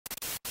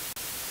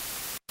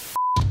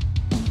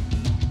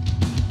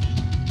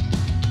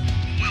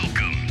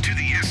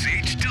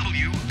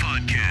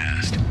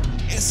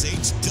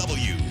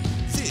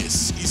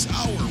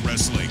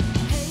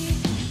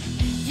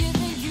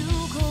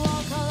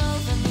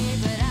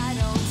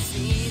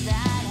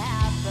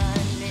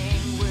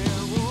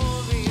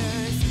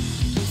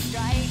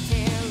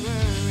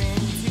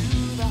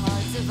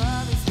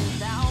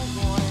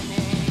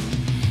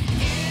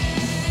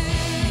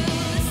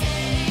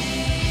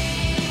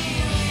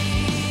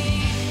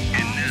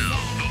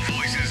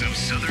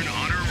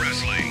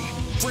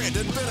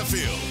Brandon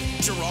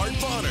Benefield, Gerard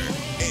Bonner,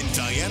 and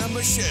Diana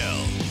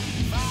Michelle.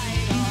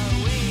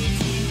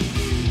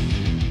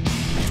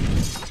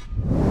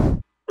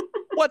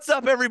 What's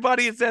up,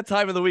 everybody? It's that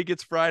time of the week.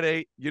 It's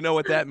Friday. You know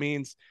what that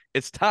means.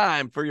 It's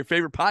time for your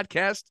favorite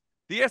podcast,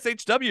 the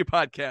SHW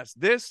podcast.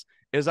 This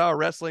is our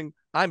wrestling.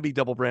 I'm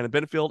B-Double Brandon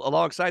Benefield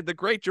alongside the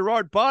great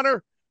Gerard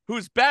Bonner,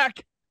 who's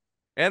back,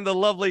 and the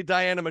lovely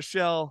Diana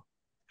Michelle.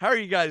 How are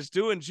you guys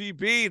doing,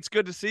 GB? It's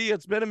good to see you.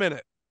 It's been a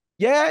minute.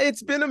 Yeah,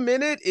 it's been a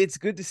minute. It's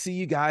good to see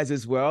you guys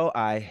as well.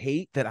 I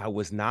hate that I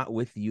was not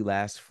with you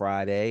last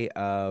Friday,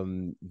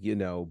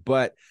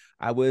 but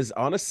I was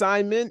on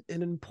assignment,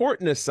 an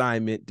important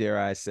assignment, dare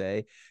I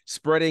say,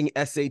 spreading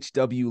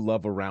SHW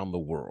love around the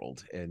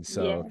world. And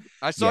so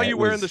I saw you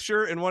wearing the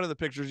shirt in one of the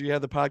pictures. You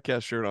had the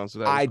podcast shirt on, so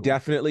that was I cool.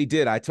 definitely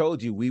did. I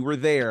told you we were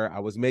there. I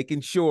was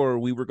making sure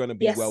we were going to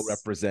be well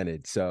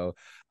represented. So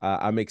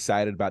I'm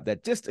excited about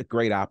that. Just a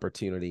great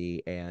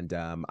opportunity, and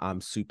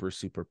I'm super,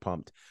 super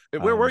pumped.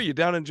 Where were you?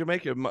 Down in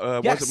Jamaica?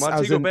 Was it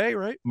Montego Bay,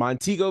 right?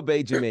 Montego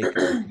Bay,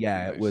 Jamaica.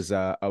 Yeah, nice. It was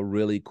a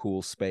really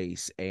cool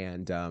space,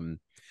 and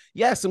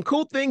some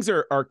cool things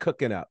are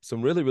cooking up.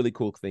 Some really, really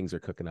cool things are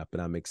cooking up,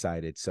 and I'm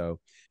excited. So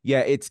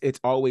yeah, it's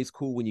always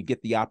cool when you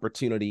get the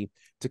opportunity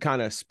to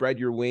kind of spread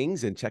your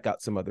wings and check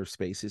out some other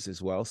spaces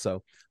as well.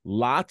 So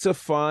lots of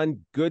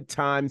fun, good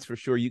times for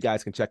sure. You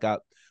guys can check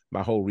out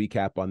my whole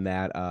recap on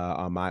that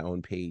on my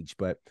own page.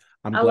 But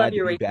I'm glad love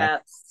your to be recaps.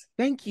 Back.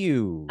 Thank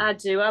you. I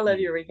do. I love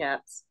your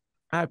recaps.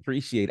 I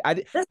appreciate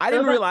it. I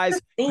didn't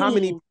realize how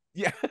many.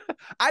 Yeah,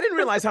 I didn't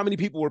realize how many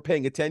people were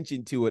paying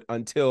attention to it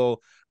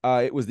until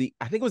I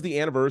think it was the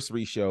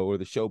anniversary show or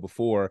the show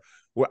before,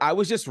 where I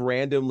was just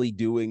randomly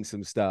doing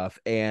some stuff,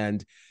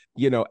 and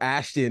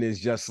Ashton is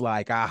just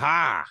like,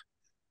 aha,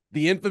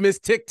 the infamous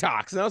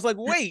TikToks, and I was like,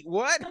 wait,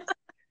 what?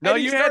 No,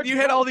 you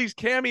had all these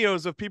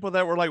cameos of people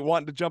that were like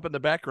wanting to jump in the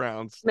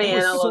backgrounds. Man, it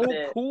was I loved so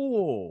it.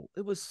 cool.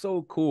 It was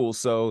so cool.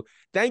 So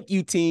thank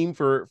you, team,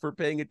 for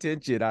paying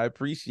attention. I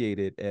appreciate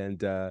it.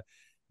 And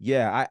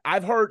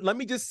I've heard. Let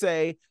me just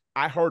say,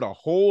 I heard a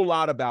whole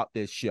lot about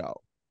this show.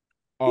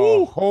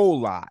 A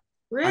whole lot.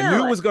 Really? I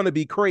knew it was going to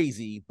be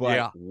crazy, but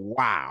yeah.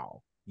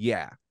 Wow.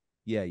 Yeah.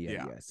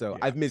 So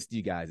I've missed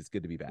you guys. It's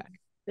good to be back.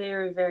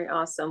 Very, very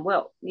awesome.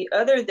 Well,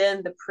 other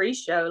than the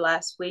pre-show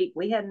last week,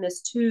 we had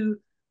missed 2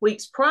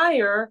 weeks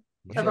prior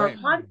of our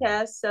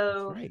podcast.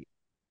 So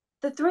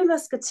the Three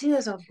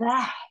Musketeers are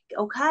back.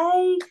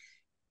 Okay.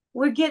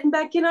 We're getting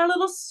back in our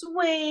little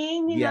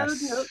swing. You know,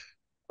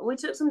 we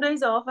took some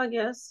days off, I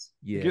guess.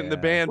 Yeah. Getting the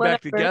band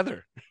back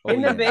together.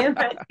 The band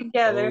back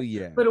together. Oh,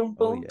 yeah.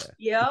 Boom.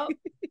 Yeah.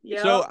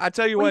 So I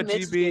tell you what,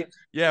 GB,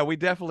 you. we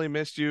definitely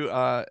missed you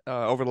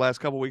over the last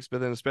couple of weeks, but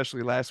then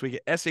especially last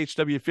week at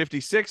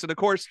SHW56. And of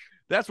course,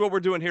 that's what we're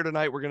doing here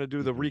tonight. We're going to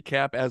do the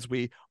recap as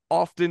we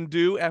often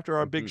do after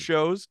our big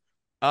shows.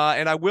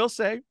 And I will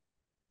say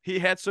he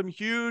had some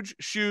huge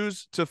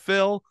shoes to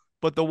fill,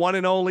 but the one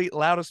and only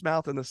loudest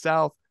mouth in the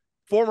South,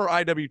 former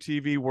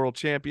IWTV world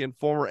champion,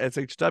 former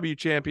SHW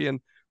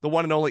champion, the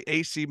one and only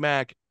AC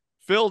Mack,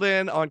 filled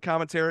in on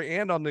commentary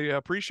and on the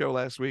pre-show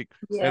last week.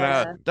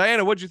 Yeah. And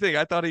Diana, what'd you think?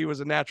 I thought he was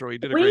a natural. He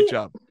did a great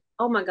job.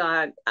 Oh my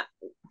God.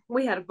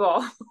 We had a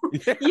ball.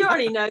 You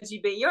already know,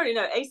 GB. You already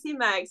know AC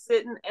Mack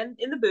sitting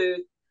in the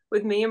booth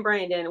with me and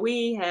Brandon.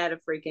 We had a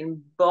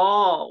freaking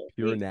ball.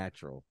 Pure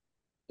natural.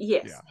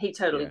 Yes, he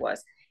totally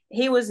was.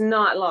 He was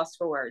not lost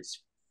for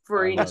words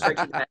for any stretch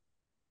of the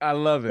I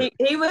love it.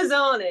 He was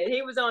on it.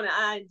 He was on it.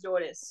 I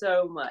enjoyed it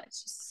so much.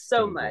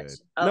 So much.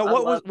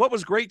 What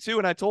was great too,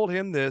 and I told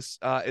him this,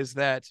 is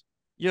that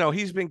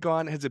he's been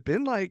gone. Has it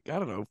been like, I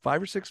don't know,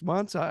 5 or 6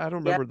 months? I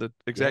don't remember the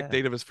exact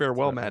date of his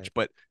farewell match,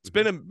 but it's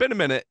been a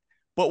minute.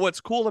 But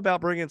what's cool about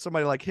bringing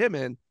somebody like him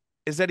in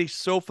is that he's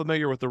so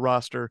familiar with the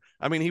roster.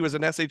 I mean, he was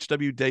an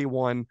SHW day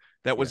one.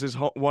 That was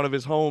one of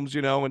his homes,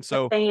 and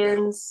so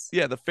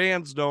the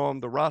fans know him.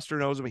 The roster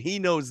knows him. He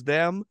knows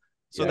them.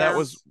 So that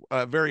was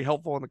very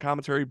helpful in the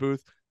commentary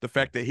booth. The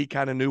fact that he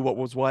kind of knew what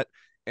was what,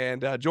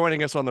 and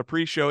joining us on the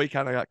pre-show, he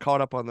kind of got caught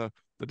up on the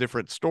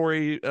different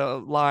story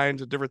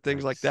lines and different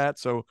things like that.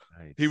 So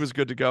he was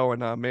good to go.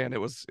 And man, it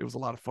was a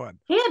lot of fun.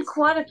 He had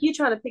quite a few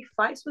trying to pick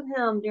fights with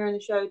him during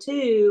the show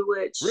too,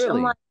 which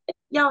I'm like,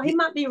 he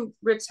might be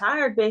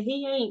retired, but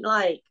he ain't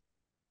like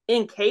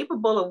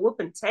incapable of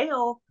whooping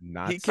tail.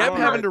 He kept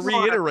having to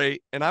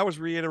reiterate, and I was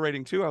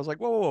reiterating too. I was like,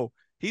 whoa.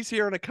 He's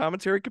here in a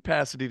commentary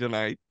capacity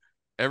tonight.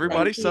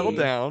 Everybody settle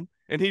down.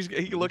 And he's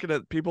looking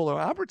at people.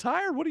 I'm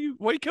retired. What are you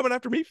coming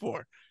after me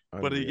for?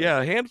 But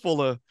a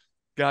handful of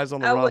guys on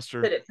the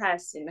roster. Put it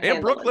past him.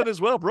 And Brooklyn as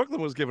well.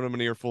 Brooklyn was giving him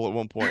an earful at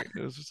one point.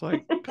 It was just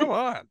like, come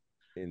on.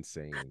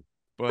 Insane.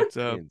 But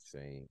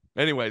insane.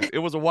 Anyways, it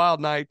was a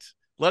wild night.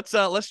 Let's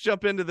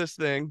jump into this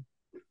thing.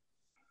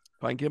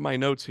 If I can get my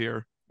notes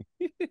here.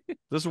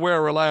 This is where I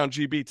rely on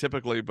GB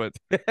typically, but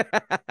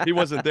he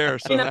wasn't there.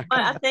 So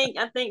I think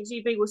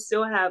GB will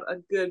still have a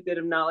good bit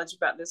of knowledge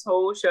about this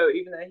whole show,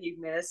 even though he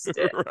missed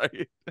it.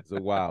 Right. It's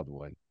a wild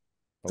one.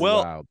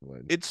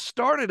 It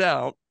started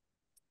out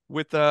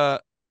with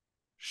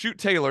Shoot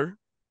Taylor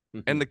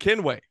and the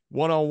Kenway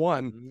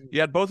one-on-one.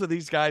 You had both of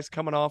these guys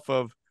coming off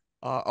of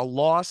a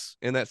loss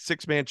in that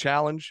 6-man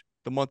challenge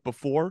the month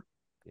before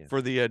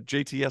for the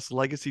JTS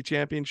Legacy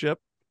Championship.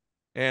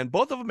 And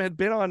both of them had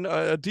been on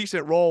a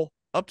decent roll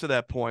up to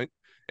that point.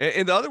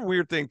 And the other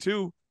weird thing,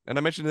 too, and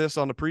I mentioned this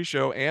on the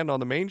pre-show and on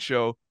the main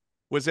show,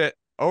 was that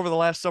over the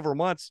last several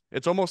months,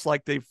 it's almost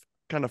like they've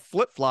kind of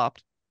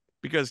flip-flopped,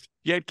 because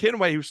you had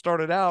Kenway, who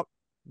started out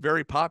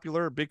very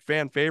popular, big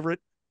fan favorite,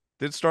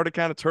 then started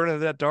kind of turning to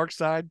that dark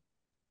side,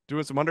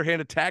 doing some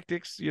underhanded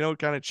tactics,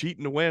 kind of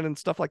cheating to win and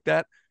stuff like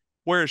that.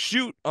 Whereas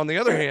Shoot, on the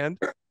other hand,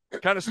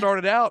 kind of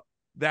started out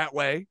that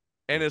way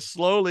and has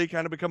slowly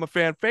kind of become a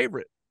fan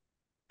favorite.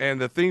 And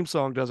the theme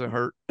song doesn't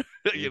hurt.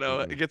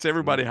 It gets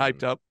everybody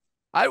hyped up.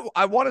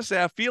 I want to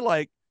say, I feel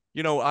like,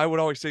 I would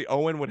always say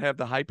Owen would have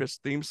the hypest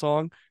theme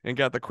song and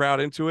got the crowd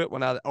into it. When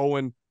now that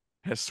Owen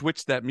has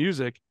switched that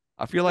music,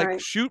 I feel like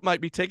Shoot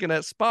might be taking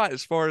that spot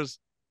as far as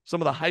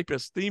some of the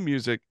hypest theme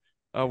music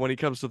when he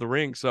comes to the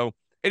ring. So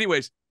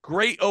anyways,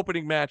 great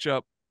opening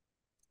matchup.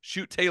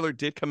 Shoot Taylor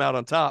did come out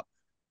on top.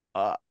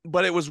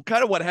 But it was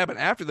kind of what happened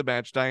after the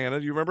match, Diana.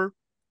 Do you remember?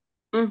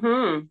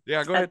 Mm-hmm.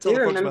 Yeah, go ahead and tell the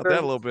folks about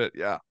that a little bit.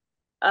 Yeah.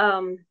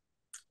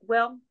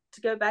 Well,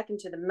 to go back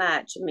into the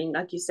match, I mean,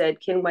 like you said,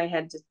 Kenway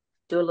had to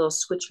do a little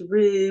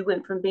switcheroo,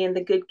 went from being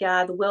the good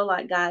guy, the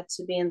well-liked guy,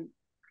 to being,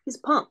 he's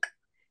a punk.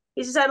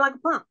 He just acted like a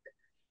punk.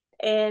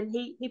 And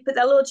he put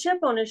that little chip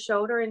on his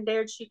shoulder and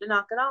dared Shoot to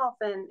knock it off,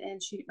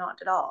 and Shoot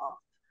knocked it off.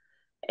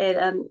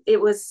 And it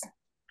was,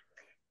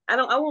 I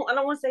don't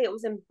want to say it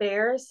was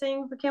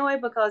embarrassing for Kenway,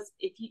 because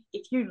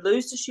if you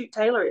lose to Shoot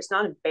Taylor, it's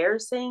not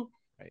embarrassing.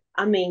 Right.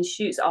 I mean,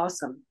 Shoot's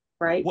awesome,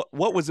 right?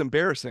 What was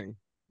embarrassing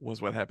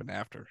was what happened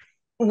after.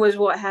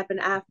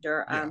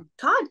 Yeah.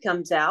 Todd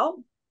comes out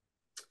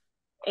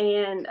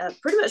and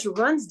pretty much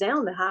runs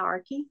down the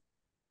hierarchy,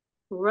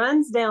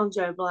 runs down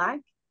Joe Black,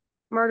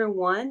 Murder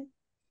One,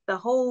 the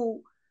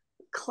whole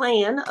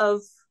clan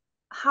of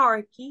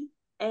hierarchy,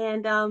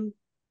 and then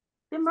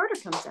Murder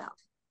comes out.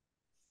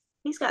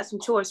 He's got some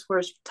choice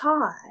words for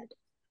Todd.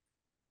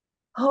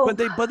 Oh,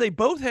 but they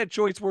both had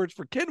choice words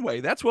for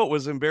Kenway. That's what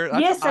was embarrassing.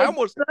 Yes, I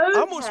almost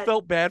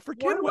felt bad for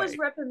Kenway. One was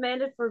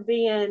reprimanded for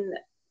being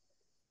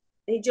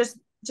just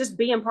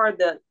being part of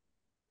the.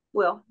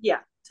 Well, yeah,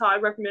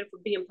 Todd reprimanded for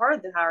being part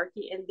of the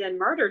hierarchy, and then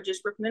Murder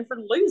just reprimanded for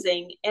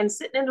losing and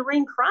sitting in the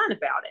ring crying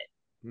about it.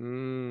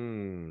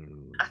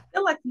 I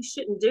feel like you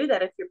shouldn't do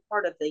that if you're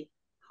part of the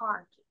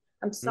hierarchy.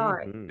 I'm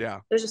sorry.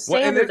 Yeah, there's a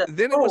standard.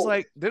 Then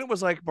it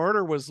was like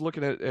Murder was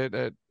looking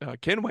at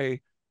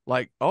Kenway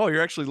like, oh,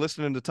 you're actually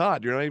listening to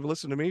Todd. You're not even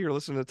listening to me. You're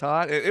listening to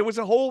Todd. It was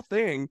a whole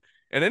thing.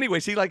 And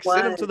anyways, he sent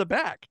him to the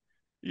back.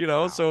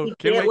 So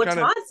Kenway kind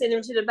of Todd sent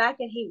him to the back,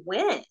 and he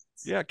went.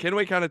 Yeah,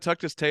 Kenway kind of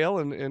tucked his tail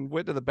and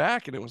went to the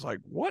back, and it was like,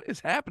 what is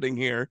happening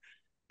here?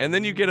 And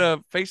then you get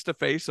a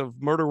face-to-face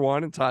of Murder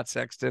One and Todd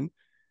Sexton.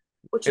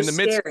 Which is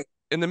scary.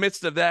 In the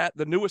midst of that,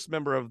 the newest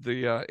member of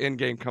the end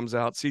game comes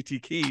out,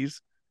 CT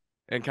Keys,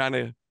 and kind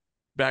of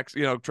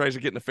tries to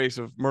get in the face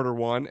of Murder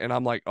One, and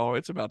I'm like, oh,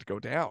 it's about to go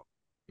down.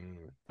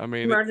 I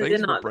mean, Murder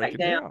did not back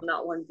down,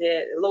 not one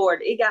bit. Lord,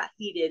 it got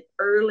heated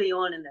early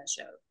on in that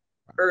show.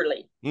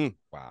 Early.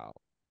 Wow.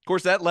 Of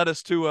course, that led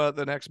us to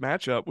the next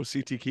matchup with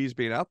CT Keys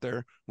being out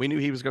there. We knew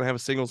he was going to have a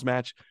singles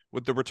match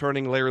with the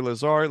returning Larry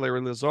Lazard.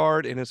 Larry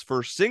Lazard in his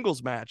first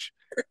singles match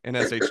in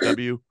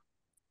SHW.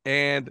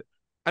 And,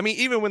 I mean,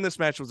 even when this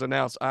match was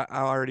announced, I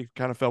already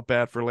kind of felt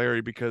bad for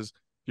Larry, because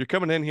you're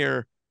coming in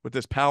here with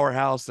this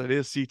powerhouse that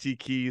is CT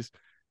Keys.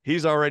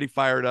 He's already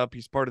fired up.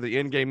 He's part of the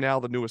end game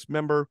now, the newest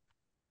member.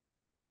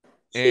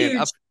 Huge.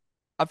 And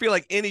I feel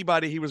like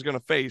anybody he was going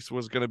to face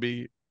was going to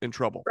be in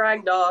trouble.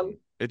 Brag dog.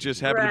 It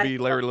just happened to be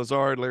Larry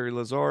Lazard. Larry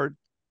Lazard.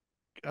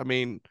 I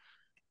mean,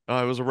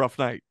 it was a rough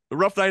night. A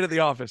rough night at the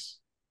office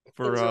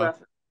for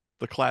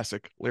the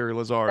classic Larry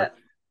Lazard.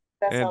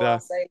 That's all I'll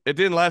say. It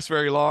didn't last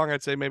very long.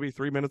 I'd say maybe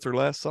 3 minutes or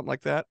less, something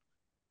like that.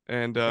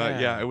 And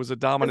it was a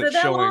dominant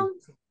showing.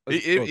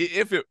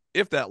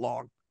 If that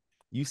long.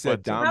 You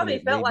said dominant.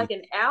 Probably felt like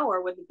an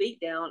hour with the beat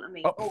down. I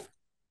mean,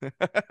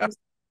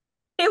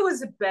 it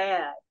was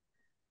bad.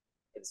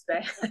 It was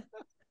bad.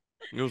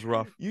 It was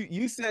rough.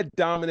 You said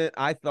dominant.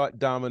 I thought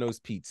Domino's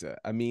Pizza.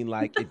 I mean,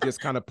 like, it just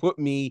kind of put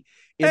me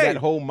in that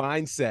whole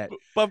mindset.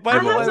 But by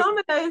the way,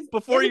 Domino's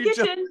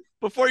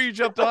before you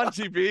jumped on,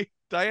 GB,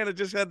 Diana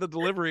just had the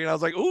delivery, and I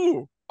was like,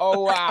 ooh.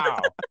 Oh,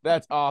 wow.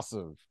 That's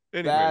awesome.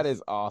 Anyways. That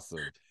is awesome.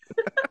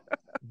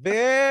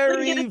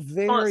 Very,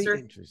 very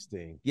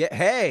interesting. Yeah.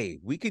 Hey,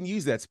 we can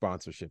use that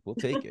sponsorship. We'll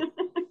take it.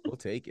 We'll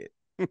take it.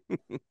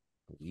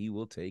 We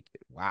will take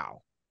it.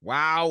 Wow.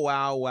 Wow.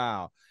 Wow.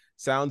 Wow.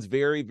 Sounds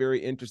very, very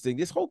interesting.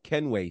 This whole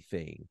Kenway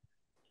thing.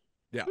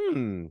 Yeah.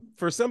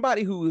 For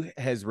somebody who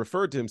has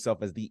referred to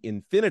himself as the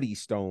Infinity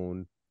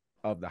Stone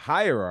of the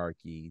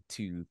hierarchy,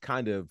 to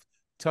kind of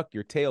tuck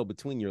your tail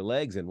between your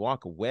legs and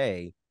walk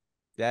away,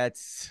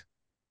 that's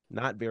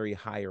not very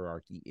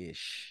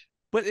hierarchy-ish.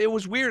 But it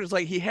was weird. It's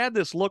like he had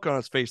this look on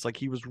his face, like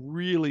he was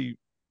really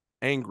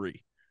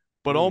angry,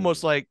 but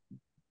almost like,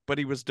 but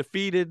he was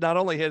defeated. Not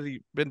only had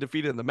he been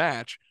defeated in the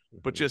match,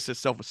 but just his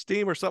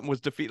self-esteem or something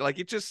was defeated. Like,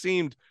 it just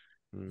seemed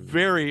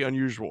very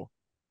unusual.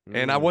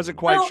 And I wasn't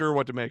quite sure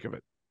what to make of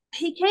it.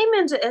 He came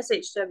into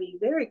SHW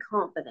very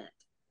confident.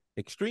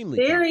 Extremely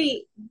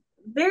very,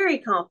 very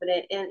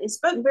confident, and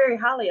spoke very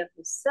highly of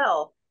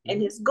himself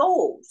and his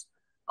goals,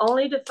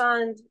 only to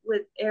find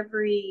with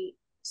every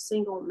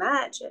single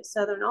match at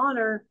Southern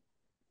Honor,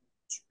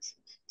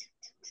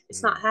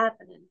 it's not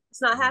happening.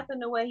 It's not happening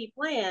the way he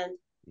planned.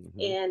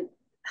 And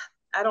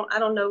I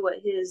don't know what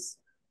his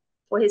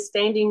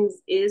standings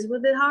is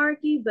with the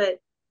hierarchy, but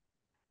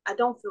I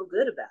don't feel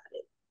good about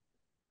it.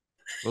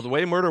 Well, the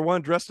way Murder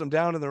One dressed him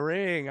down in the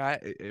ring,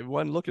 it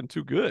wasn't looking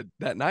too good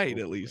that night,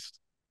 at least.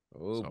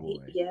 Oh, boy.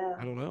 Yeah.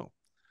 I don't know.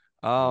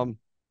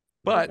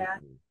 But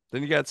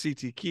then you got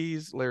CT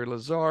Keys, Larry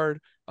Lazard.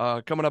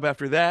 Coming up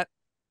after that,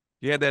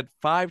 you had that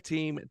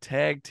 5-team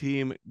tag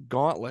team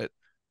gauntlet.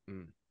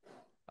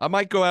 I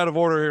might go out of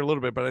order here a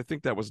little bit, but I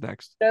think that was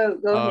next. Go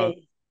ahead.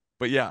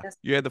 But yeah,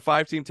 you had the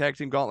 5-team tag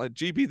team gauntlet.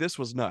 GB, this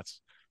was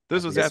nuts.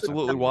 This was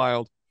absolutely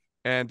wild.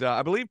 And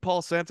I believe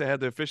Paul Santa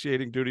had the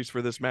officiating duties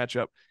for this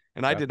matchup.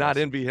 And I did not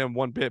envy him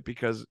one bit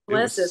because it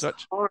was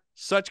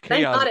such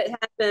chaos. Thank God it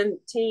happened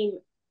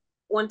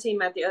one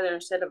team at the other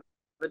instead of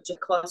a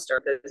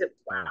cluster.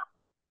 Wow.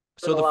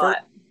 So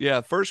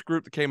the first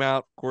group that came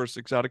out, of course,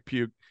 Exotic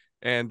Puke.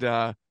 And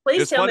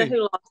please tell me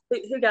who lost,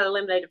 who got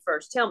eliminated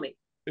first. Tell me.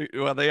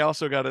 Well, they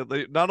also got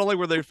it. Not only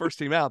were they the first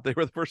team out, they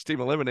were the first team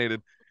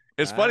eliminated.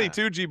 It's funny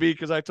too, GB,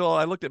 because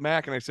I looked at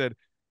Mac and I said,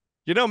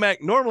 you know,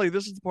 Mac, normally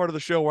this is the part of the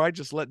show where I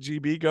just let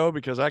GB go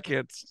because I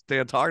can't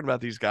stand talking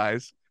about these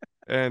guys.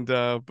 And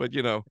but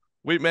you know,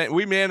 we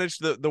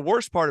managed. The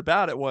worst part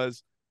about it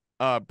was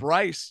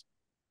Bryce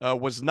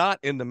was not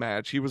in the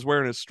match. He was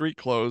wearing his street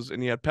clothes,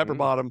 and he had Pepper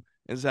Bottom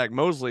and Zach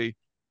Mosley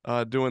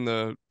doing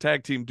the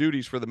tag team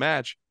duties for the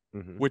match,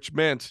 which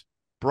meant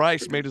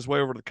Bryce made his way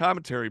over to the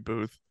commentary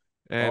booth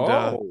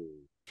and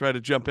tried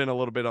to jump in a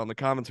little bit on the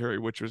commentary,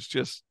 which was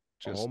just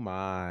oh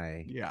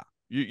my, yeah.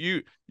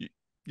 You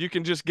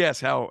can just guess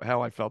how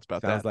I felt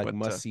about that. Sounds like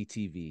must-see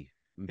TV.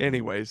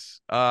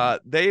 Anyways,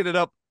 they ended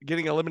up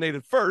getting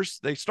eliminated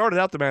first. They started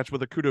out the match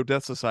with a Kudo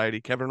Death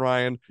Society, Kevin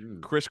Ryan,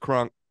 Chris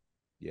Crunk.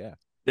 Yeah.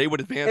 They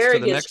would advance to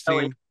the next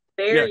team.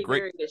 Very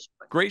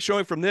great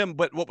showing from them.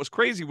 But what was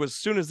crazy was as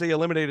soon as they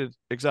eliminated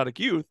Exotic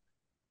Youth,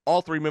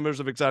 all 3 members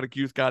of Exotic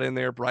Youth got in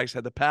there. Bryce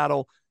had the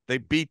paddle. They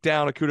beat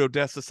down a Kudo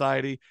Death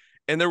Society.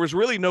 And there was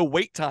really no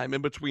wait time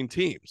in between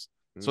teams.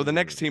 So the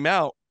next team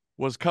out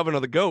was Coven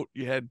of the Goat.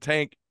 You had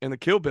Tank and the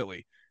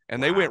Killbilly.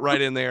 And they went right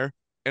in there.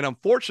 And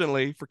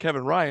unfortunately for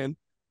Kevin Ryan,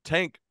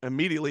 Tank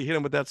immediately hit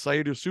him with that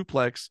Saito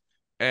suplex,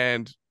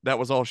 and that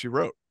was all she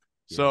wrote.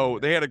 So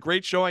they had a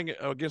great showing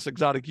against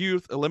Exotic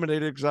Youth,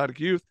 eliminated Exotic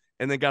Youth,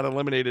 and then got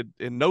eliminated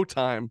in no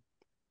time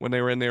when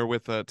they were in there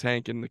with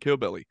Tank and the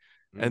Killbilly.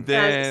 And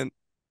then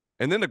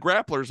the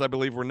Grapplers, I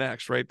believe, were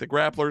next, right? The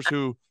Grapplers,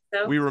 who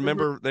we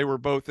remember, they were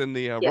both in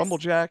the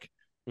Rumblejack.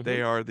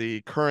 They are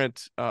the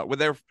current,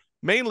 they're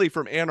mainly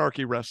from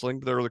Anarchy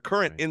Wrestling. They're the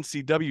current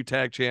NCW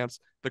tag champs,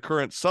 the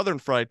current Southern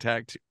Fried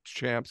tag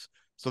champs.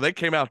 So they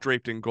came out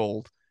draped in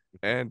gold,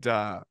 and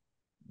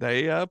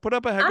they put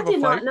up a heck of a fight. I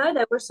did not know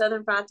they were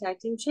Southern Fried Tag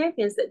Team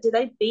champions. Did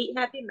they beat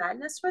Happy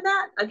Madness for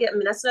that? I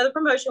mean, that's another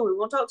promotion. We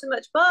won't talk too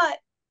much, but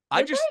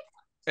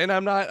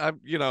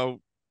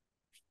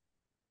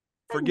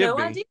forgive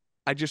me.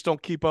 I just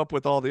don't keep up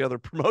with all the other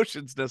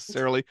promotions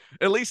necessarily,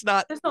 at least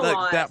not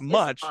that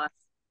much.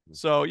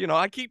 So, you know,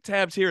 I keep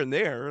tabs here and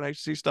there, and I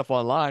see stuff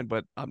online,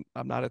 but I'm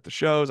not at the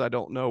shows. I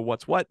don't know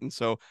what's what, and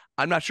so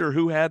I'm not sure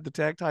who had the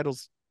tag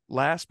titles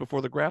last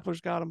before the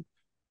Grapplers got them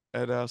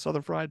at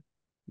Southern Fried.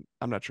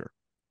 I'm not sure,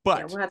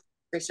 but we'll have to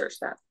research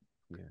that.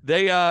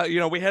 They,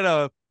 we had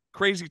a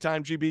crazy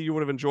time. GB, you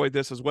would have enjoyed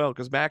this as well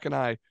because Mac and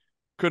I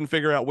couldn't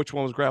figure out which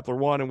one was Grappler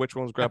 1 and which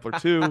one was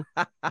Grappler 2.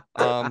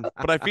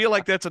 But I feel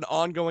like that's an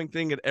ongoing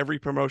thing at every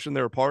promotion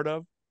they're a part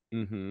of.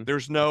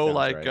 There's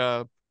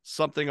no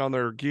something on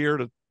their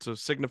gear to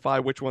signify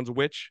which one's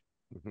which.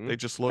 They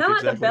just look kind of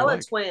exactly like the Bella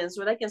alike. Twins,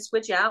 where they can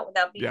switch out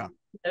without being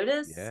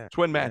noticed. Yeah.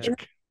 Twin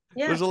magic.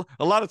 Yeah. There's a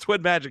lot of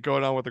twin magic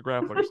going on with the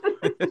Grapplers.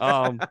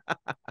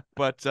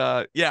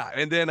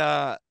 And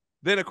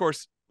then of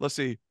course, let's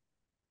see,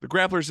 the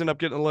Grapplers end up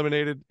getting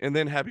eliminated, and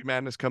then Happy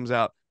Madness comes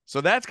out.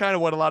 So that's kind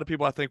of what a lot of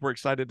people I think were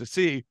excited to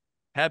see,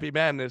 Happy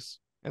Madness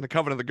and the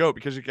Coven of the Goat,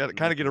 because you got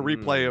kind of get a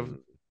replay of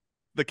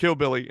the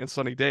Killbilly and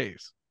Sunny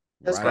Days.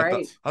 That's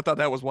great. I thought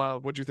that was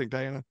wild. What'd you think,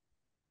 Diana?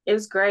 It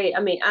was great.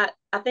 I mean, I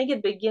think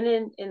at the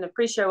beginning in the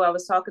pre-show, I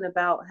was talking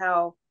about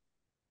how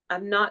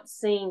I've not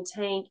seen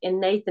Tank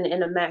and Nathan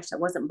in a match that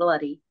wasn't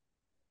bloody,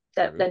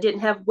 that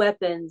didn't have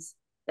weapons,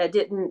 that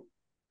didn't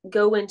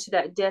go into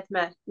that death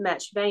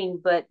match vein,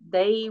 but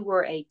they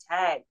were a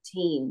tag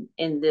team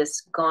in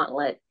this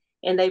gauntlet,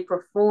 and they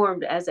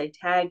performed as a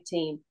tag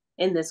team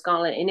in this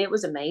gauntlet, and it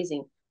was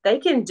amazing. They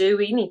can do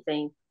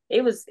anything.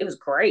 It was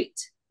great.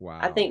 Wow.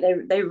 I think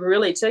they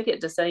really took it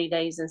to Sunny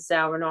Days and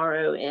Sal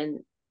Renaro, and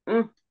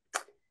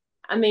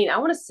I mean, I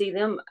want to see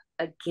them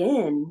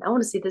again. I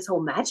want to see this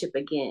whole matchup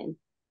again.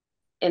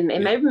 and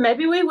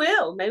maybe we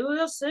will. Maybe we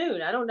will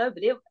soon. I don't know,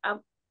 but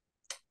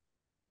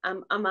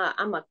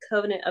I'm a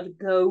Covenant of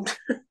Gold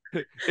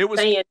it was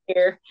fan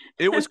here.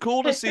 It was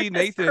cool to see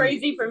Nathan.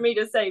 Crazy for me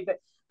to say, but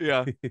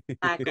yeah,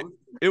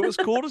 it was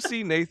cool to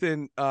see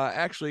Nathan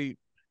actually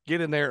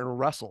get in there and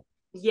wrestle.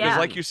 Yeah, because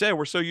like you said,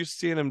 we're so used to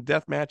seeing him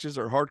death matches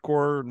or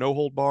hardcore, no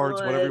hold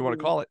bars, whatever you want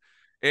to call it.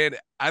 And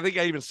I think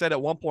I even said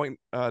at one point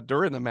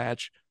during the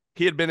match,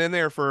 he had been in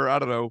there for, I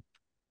don't know,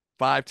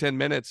 5-10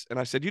 minutes. And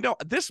I said,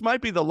 this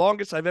might be the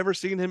longest I've ever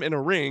seen him in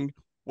a ring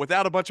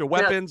without a bunch of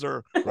weapons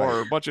or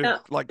a bunch of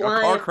like a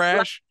car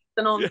crash.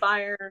 On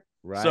fire.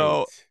 Right.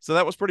 So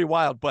that was pretty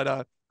wild. But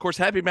of course,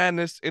 Happy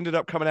Madness ended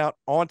up coming out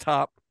on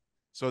top.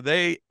 So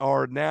they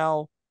are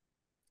now,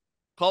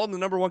 call them the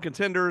number one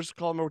contenders,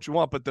 call them what you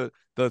want. But the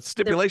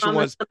stipulation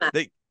was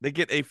they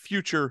get a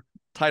future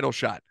title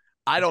shot.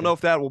 I don't know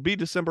if that will be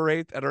December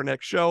 8th at our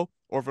next show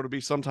or if it'll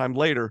be sometime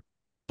later,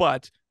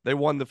 but they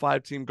won the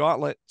 5-team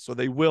gauntlet. So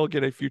they will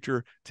get a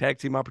future tag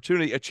team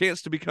opportunity, a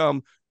chance to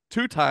become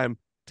 2-time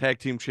tag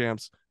team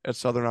champs at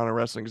Southern Honor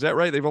Wrestling. Is that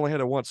right? They've only had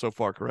it once so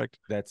far, correct?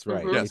 That's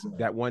right. Mm-hmm. Yes.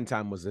 That one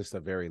time was just a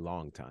very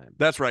long time.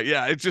 That's right.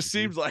 Yeah. It just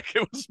seems like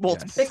it was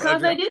multiple because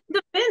times. they didn't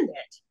defend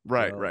it.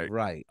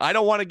 Right. I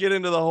don't want to get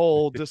into the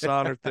whole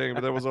dishonor thing,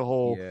 but there was a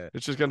whole,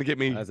 it's just going to get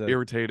me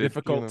irritated.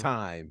 Difficult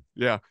time.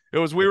 Yeah. It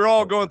was, we were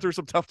all going through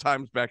some tough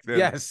times back then.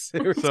 Yes.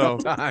 It was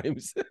tough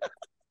times.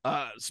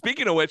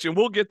 Speaking of which, and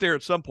we'll get there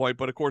at some point,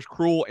 but of course,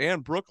 Cruel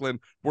and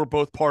Brooklyn were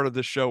both part of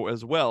this show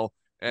as well.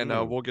 And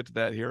we'll get to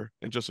that here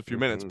in just a few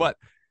minutes. But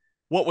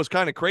what was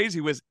kind of crazy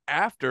was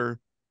after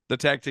the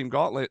tag team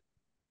gauntlet,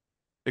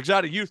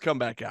 Exotic Youth come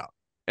back out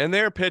and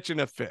they're pitching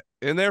a fit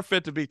and they're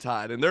fit to be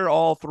tied. And they're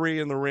all three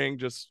in the ring,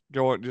 just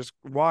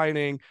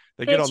whining.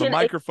 They get on the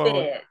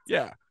microphone.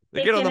 Yeah.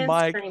 They get on the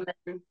mic.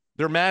 Screaming.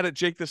 They're mad at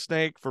Jake the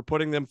Snake for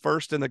putting them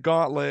first in the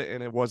gauntlet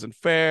and it wasn't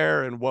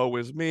fair and woe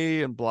is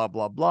me and blah,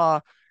 blah, blah.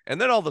 And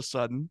then all of a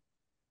sudden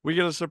we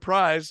get a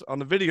surprise on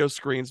the video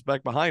screens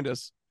back behind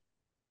us.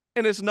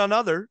 And it's none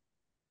other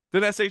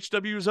than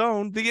SHW's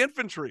own, the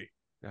Infantry.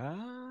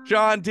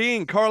 John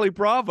Dean, Carly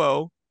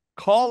Bravo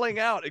calling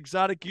out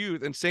Exotic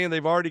Youth and saying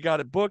they've already got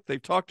it booked.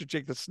 They've talked to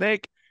Jake the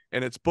Snake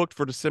and it's booked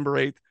for December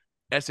 8th,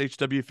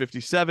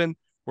 SHW57.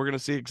 We're going to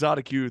see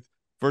Exotic Youth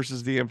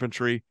versus the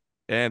Infantry.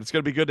 And it's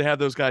going to be good to have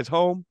those guys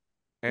home.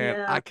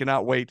 And I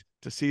cannot wait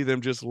to see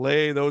them just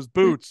lay those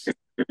boots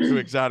to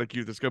Exotic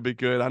Youth. It's going to be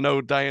good. I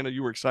know, Diana,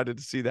 you were excited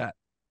to see that.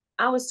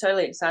 I was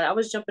totally excited. I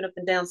was jumping up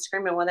and down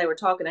screaming while they were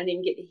talking. I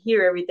didn't get to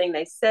hear everything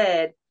they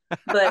said.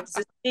 But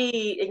to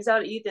see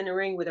Exotic Youth in the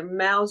ring with their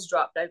mouths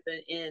dropped open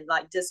in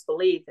like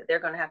disbelief that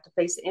they're going to have to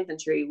face the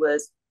Infantry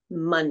was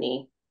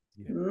money.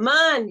 Yeah.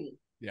 Money.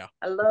 Yeah.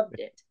 I loved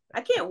it.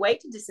 I can't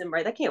wait to December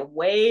 8th. I can't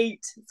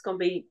wait. It's going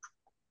to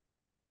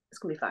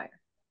be fire.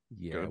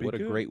 Yeah, what a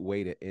great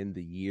way to end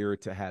the year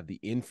to have the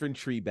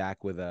Infantry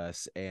back with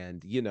us.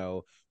 And,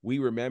 we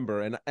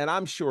remember, and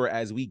I'm sure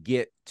as we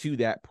get to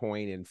that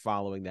point and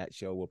following that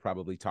show, we'll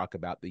probably talk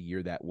about the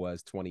year that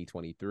was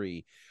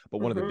 2023. But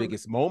one of the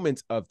biggest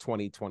moments of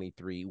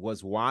 2023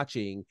 was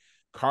watching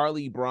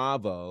Carly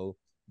Bravo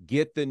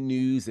get the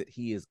news that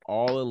he is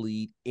all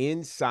elite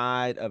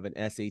inside of an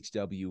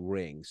SHW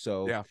ring.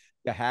 So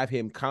to have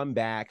him come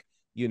back,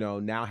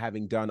 now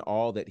having done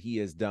all that he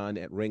has done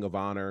at Ring of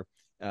Honor,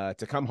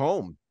 to come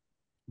home,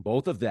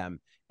 both of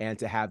them, and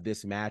to have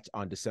this match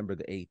on December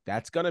the 8th.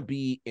 That's going to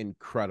be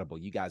incredible.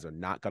 You guys are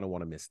not going to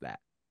want to miss that.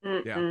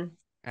 Yeah,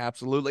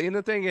 absolutely. And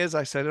the thing is,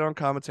 I said it on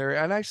commentary,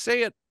 and I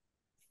say it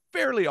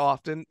fairly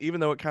often, even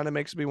though it kind of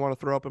makes me want to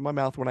throw up in my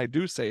mouth when I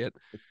do say it,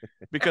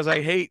 because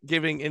I hate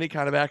giving any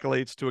kind of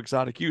accolades to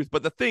Exotic Youth.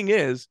 But the thing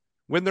is,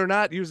 when they're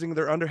not using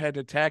their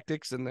underhanded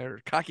tactics and their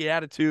cocky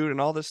attitude and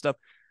all this stuff,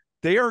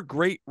 they are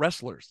great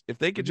wrestlers. If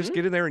they could just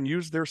get in there and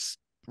use their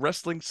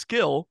wrestling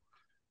skill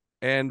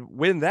and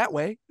win that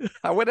way,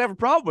 I wouldn't have a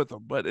problem with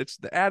them. But it's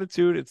the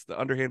attitude, it's the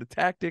underhanded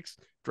tactics,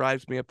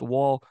 drives me up the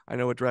wall. I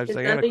know it drives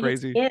Diana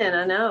crazy.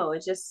 I know,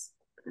 it just.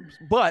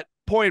 But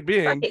point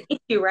being,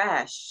 it's you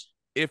rash.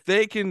 If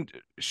they can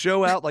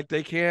show out like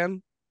they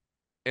can,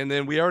 and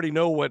then we already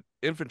know what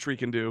Infantry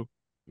can do,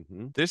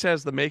 this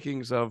has the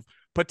makings of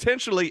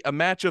potentially a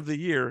match of the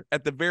year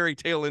at the very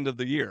tail end of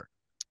the year.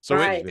 So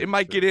it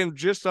might get in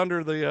just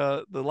under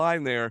the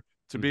line there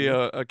to be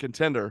a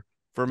contender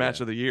for match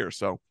of the year.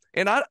 So.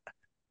 And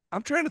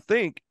I'm trying to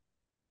think,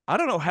 I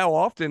don't know how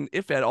often,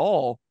 if at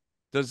all,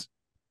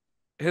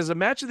 has a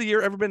match of the year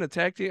ever been a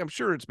tag team? I'm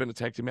sure it's been a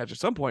tag team match at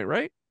some point,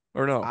 right?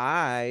 Or no?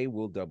 I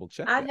will double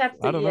check. I'd have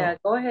to,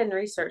 go ahead and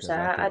research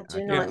that. I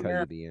do not know. Tell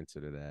you the answer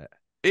to that.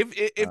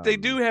 If they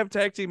do have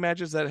tag team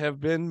matches that have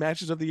been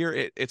matches of the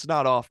year, it's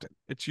not often.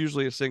 It's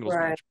usually a singles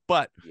match.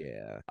 But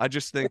I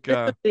just think this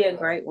could be a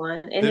great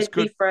one, and it'd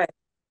be fresh.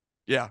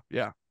 Yeah.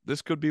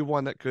 This could be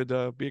one that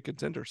could be a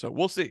contender. So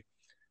we'll see.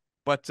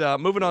 But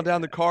moving on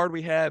down the card,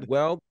 we had.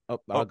 Well,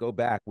 I'll go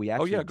back. We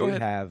actually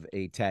did have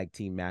a tag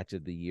team match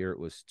of the year. It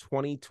was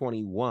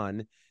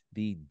 2021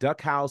 the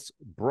Duck House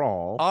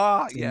Brawl.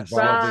 Yes.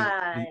 Involving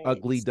Right. the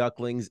Ugly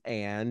Ducklings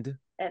and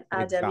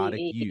Exotic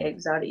Youth.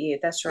 Exotic Youth.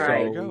 That's There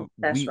right. you go.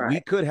 That's right.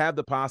 We could have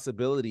the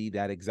possibility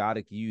that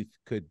Exotic Youth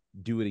could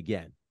do it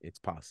again. It's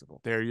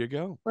possible. There you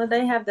go. Well,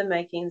 they have the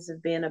makings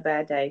of being a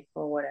bad day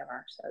for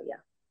whatever. So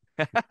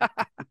yeah.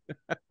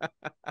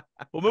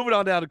 Well, moving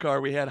on down the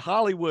card, we had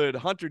Hollywood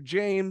Hunter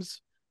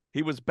James.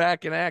 He was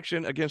back in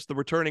action against the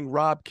returning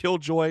Rob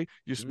Killjoy.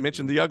 You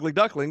mentioned the Ugly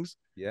Ducklings.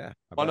 Yeah.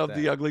 One of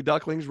the Ugly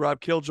Ducklings,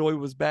 Rob Killjoy,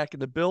 was back in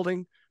the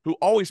building, who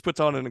always puts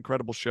on an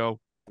incredible show.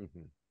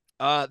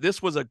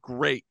 This was a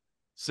great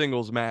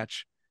singles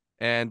match.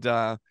 And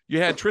you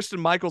had Tristan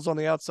Michaels on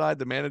the outside,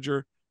 the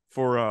manager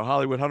for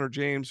Hollywood Hunter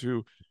James,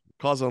 who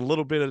caused a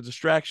little bit of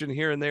distraction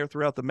here and there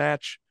throughout the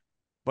match.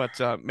 But,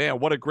 man,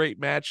 what a great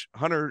match.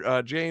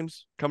 Hunter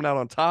James coming out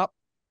on top.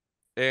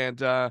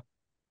 And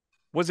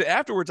was it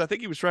afterwards? I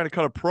think he was trying to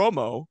cut a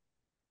promo.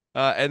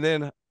 And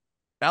then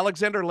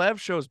Alexander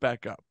Lev shows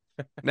back up.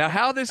 Now,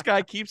 how this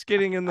guy keeps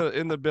getting in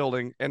the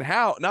building, and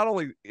how not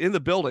only in the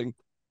building,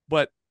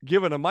 but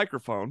given a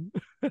microphone,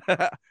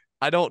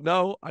 I don't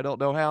know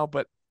how.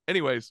 But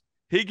anyways,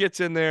 he gets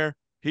in there.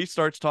 He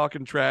starts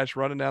talking trash,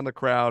 running down the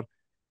crowd,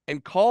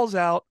 and calls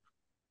out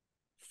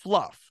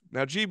Fluff.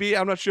 Now, GB,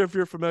 I'm not sure if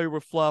you're familiar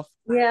with Fluff.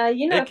 Yeah,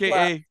 you know,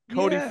 AKA Fluff.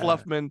 Cody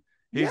Fluffman.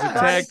 He's a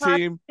tag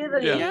team.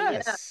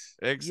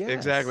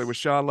 Exactly, with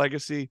Sean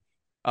Legacy.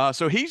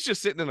 So he's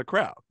just sitting in the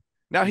crowd.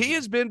 Now, he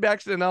has been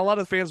backstage. Now, a lot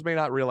of the fans may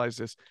not realize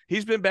this.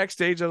 He's been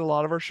backstage at a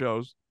lot of our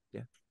shows.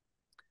 Yeah.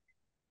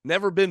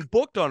 Never been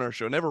booked on our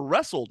show. Never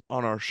wrestled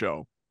on our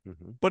show.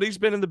 But he's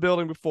been in the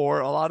building before.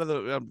 A lot of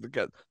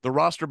the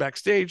roster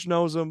backstage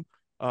knows him.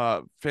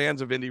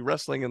 Fans of indie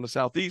wrestling in the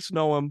Southeast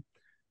know him.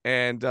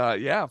 And,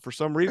 for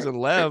some reason,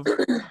 Lev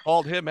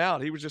called him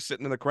out. He was just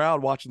sitting in the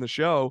crowd watching the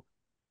show.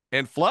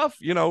 And Fluff,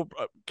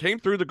 came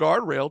through the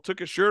guardrail, took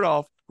his shirt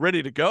off,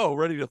 ready to go,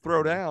 ready to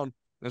throw down.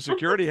 And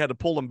security had to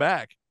pull him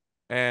back.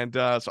 And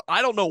so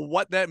I don't know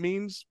what that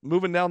means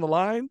moving down the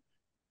line,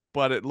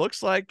 but it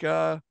looks like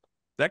that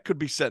could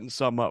be setting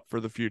some up for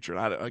the future.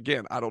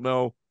 And I don't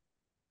know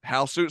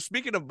how soon.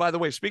 By the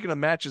way, speaking of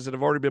matches that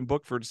have already been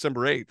booked for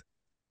December 8th,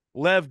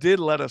 Lev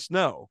did let us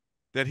know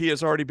that he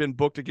has already been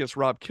booked against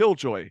Rob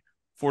Killjoy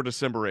for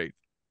December 8th.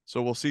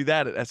 So we'll see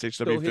that at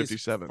SHW57.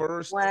 So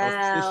first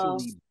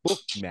officially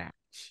booked match.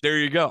 There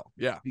you go.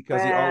 Yeah.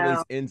 Because he always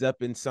ends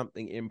up in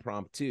something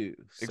impromptu.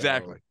 So.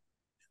 Exactly.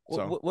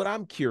 So what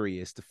I'm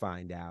curious to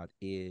find out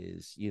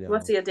is,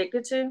 what's he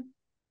addicted to?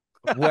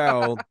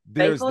 Well,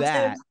 there's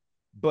that. To?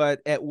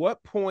 But at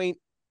what point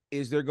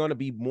is there going to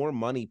be more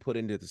money put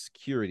into the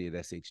security at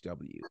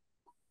SHW?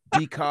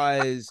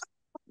 Because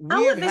I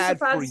wouldn't be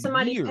surprised if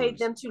somebody paid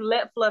them to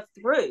let Fluff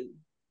through.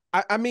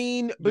 I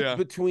mean,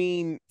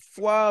 between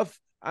Fluff,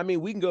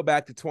 we can go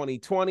back to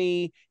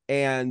 2020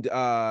 and,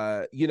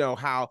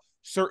 how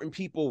certain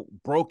people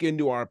broke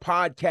into our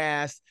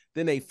podcast.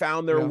 Then they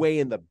found their way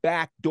in the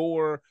back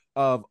door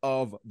of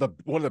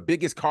one of the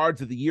biggest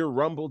cards of the year,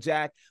 Rumble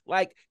Jack.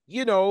 Like,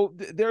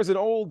 there's an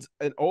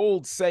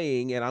old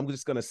saying, and I'm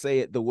just going to say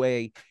it the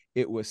way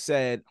it was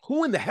said.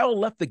 Who in the hell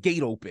left the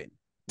gate open?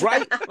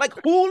 Right? Like,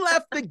 who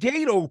left the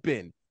gate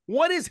open?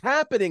 What is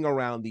happening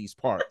around these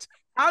parts?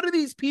 How do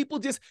these people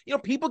just,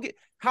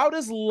 how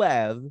does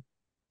Lev,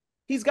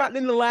 he's gotten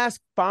in the last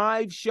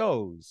 5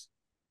 shows.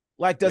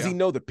 Like, does he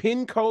know the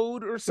pin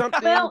code or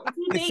something? Well,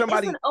 it's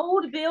an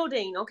old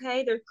building,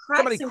 okay? There are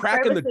cracks and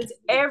crevices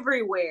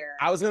everywhere.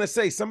 I was going to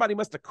say, somebody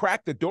must have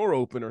cracked the door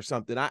open or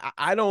something.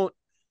 I don't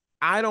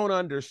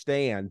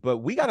understand, but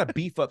we got to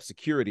beef up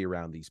security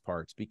around these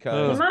parts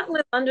because he might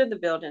live under the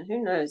building.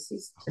 Who knows?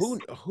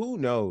 Who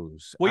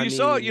knows? Well,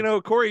 saw,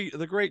 Corey,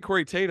 the great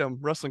Corey Tatum,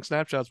 Wrestling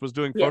Snapshots, was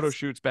doing photo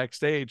shoots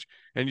backstage,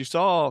 and you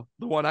saw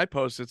the one I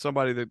posted,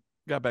 somebody that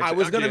got backstage. I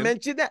was going to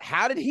mention that.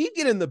 How did he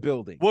get in the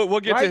building? We'll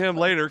get to him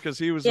later because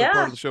he was a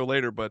part of the show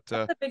later, but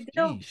that's a big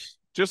deal.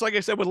 Just like I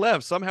said with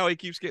Lev, somehow he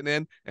keeps getting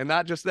in, and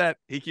not just that,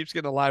 he keeps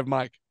getting a live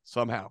mic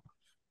somehow.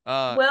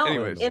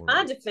 Anyways. In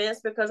my defense,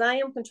 because I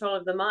am control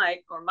of the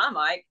mic or my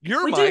mic,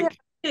 we mic, do have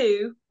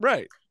 2,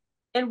 right?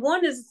 And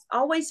one is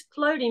always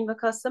floating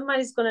because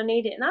somebody's going to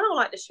need it, and I don't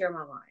like to share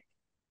my mic.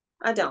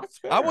 I don't.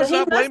 I was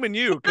not blaming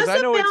you because I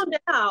know it's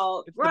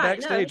the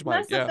backstage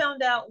mic. Yeah,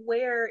 found out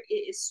where it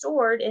is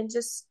stored, and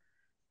just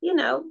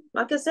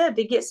like I said, if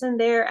he gets in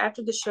there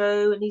after the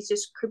show and he's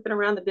just creeping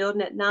around the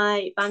building at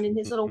night, finding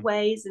his little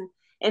ways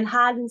and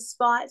hiding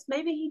spots.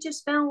 Maybe he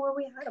just found where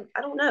we had him.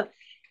 I don't know.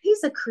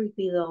 He's a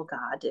creepy little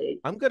guy, dude.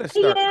 I'm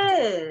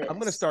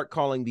gonna start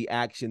calling the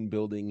action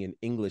building an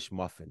English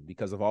muffin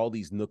because of all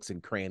these nooks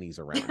and crannies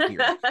around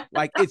here.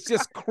 Like, it's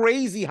just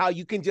crazy how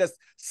you can just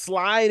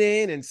slide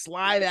in and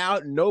slide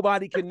out and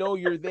nobody can know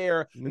you're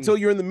there until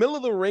you're in the middle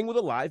of the ring with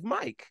a live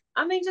mic.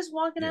 Just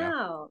walking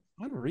out.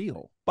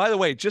 Unreal. By the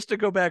way, just to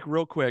go back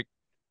real quick,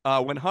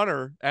 when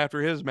Hunter,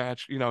 after his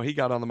match, he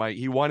got on the mic,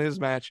 he won his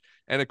match,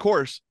 and of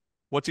course,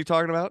 what's he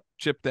talking about?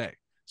 Chip Day.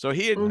 So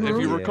he had, if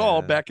you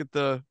recall, back at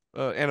the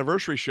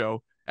anniversary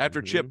show,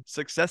 after Chip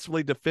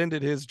successfully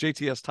defended his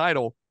JTS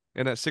title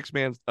in a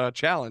 6-man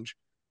challenge,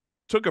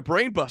 took a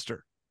brain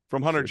buster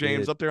from Hunter Sure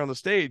James did. up there on the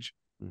stage.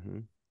 Mm-hmm.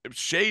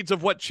 Shades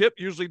of what Chip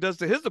usually does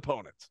to his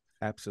opponents.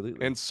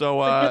 Absolutely. And so,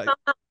 But if I'm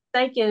not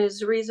mistaken, is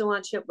the reason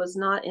why Chip was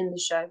not in the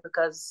show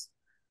because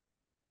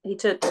he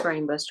took the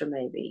brainbuster.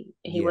 Maybe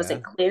he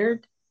wasn't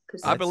cleared.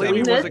 I believe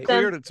sounds he wasn't right.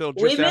 cleared until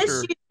We just missed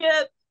after. you,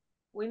 Chip.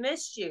 We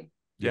missed you.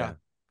 Yeah.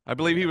 I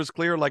believe he was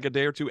cleared like a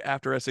day or two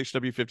after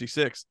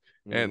SHW56,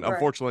 and Right.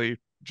 unfortunately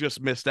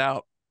just missed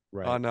out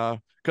Right.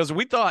 on because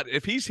we thought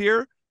if he's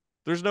here,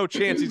 there's no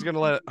chance he's going to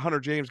let Hunter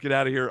James get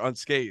out of here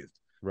unscathed.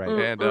 Right.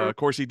 And of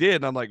course he did,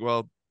 and I'm like,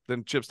 well,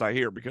 then Chip's not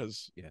here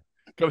because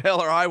come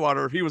hell or high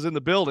water, if he was in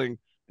the building,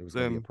 It was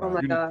then Oh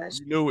my gosh,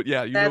 you knew it.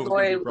 Yeah, you Bad knew it was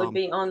gonna be Boy a would problem.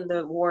 be on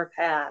the war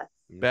path.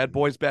 Bad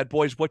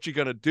boys, what you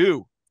gonna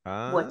do?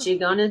 What you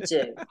gonna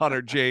do?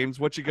 Hunter James,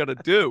 what you gonna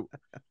do?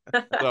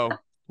 So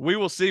we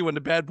will see when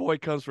the bad boy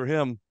comes for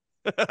him.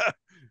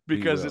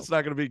 Because it's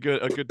not going to be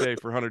a good day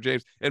for Hunter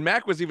James. And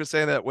Mac was even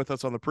saying that with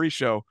us on the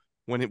pre-show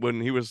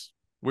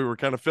we were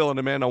kind of filling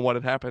him in on what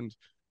had happened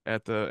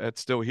at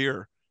Still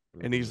Here.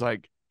 And he's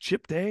like,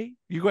 Chip Day?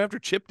 You go after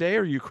Chip Day?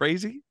 Are you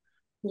crazy?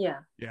 Yeah.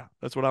 Yeah,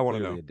 that's what I want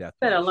to know.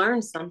 Better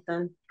learn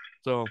something.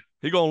 So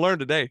he gonna learn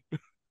today.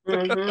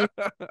 Mm-hmm.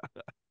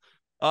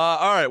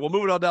 All right, well,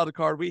 moving on down the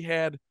card, we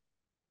had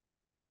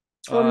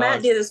Well,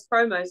 Matt did his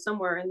promo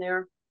somewhere in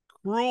there.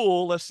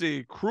 Cruel. Let's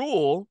see,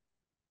 Cruel.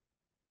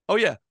 Oh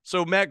yeah,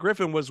 so Matt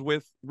Griffin was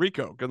with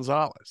Rico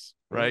Gonzalez,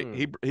 right?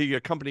 He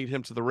accompanied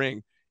him to the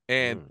ring,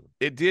 and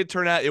it did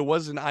turn out it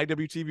was an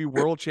IWTV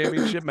World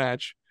Championship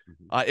match.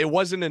 It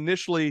wasn't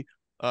initially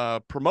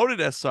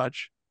promoted as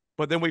such,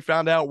 but then we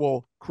found out.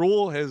 Well,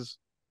 Cruel has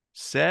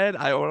said,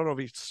 I don't know if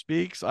he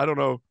speaks. I don't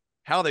know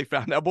how they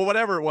found out, but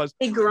whatever it was,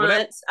 he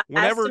grunts.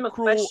 Whenever I asked him a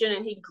question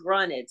and he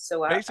grunted.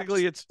 So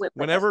basically, it's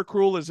whenever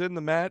Cruel is in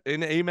a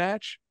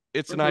match,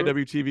 it's an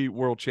IWTV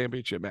World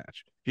Championship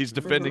match. He's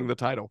defending the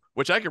title,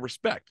 which I can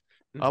respect.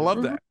 I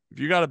love that. If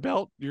you got a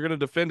belt, you're going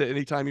to defend it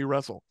anytime you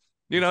wrestle.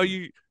 You know,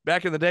 you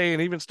back in the day,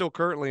 and even still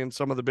currently in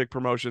some of the big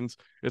promotions,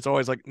 it's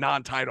always like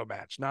non-title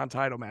match.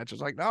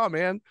 It's like, no,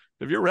 man,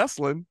 if you're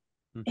wrestling,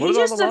 he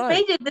just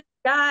defeated this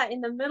guy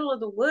in the middle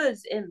of the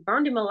woods and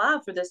burned him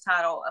alive for this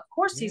title. Of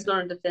course, he's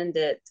going to defend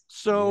it.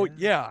 So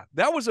yeah,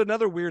 that was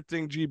another weird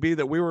thing, GB,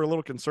 that we were a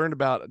little concerned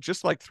about.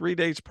 Just like 3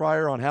 days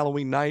prior on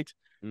Halloween night.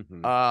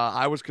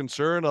 I was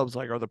concerned. I was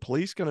like, are the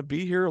police going to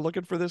be here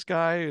looking for this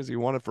guy? Is he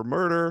wanted for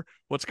murder?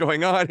 What's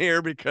going on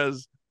here?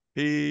 Because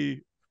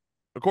he,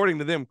 according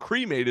to them,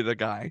 cremated a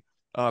guy,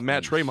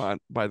 Matt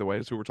Tremont, by the way,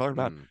 is who we're talking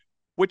about.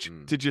 Which,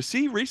 did you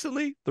see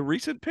recently, the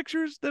recent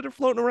pictures that are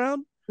floating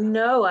around?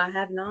 No, I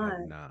have not.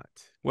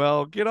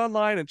 Well, get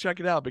online and check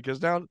it out,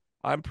 because now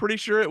I'm pretty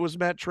sure it was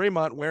Matt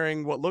Tremont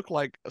wearing what looked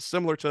like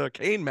similar to a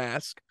Kane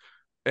mask,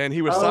 and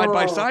he was side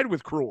by side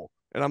with Cruel.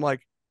 And I'm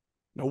like,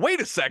 no,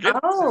 wait a second.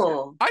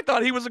 Oh, I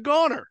thought he was a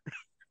goner.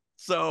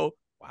 So,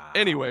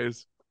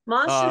 anyways.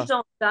 Monsters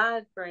don't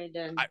die,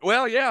 Brandon.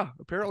 Well, yeah,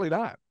 apparently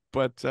not.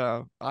 But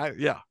I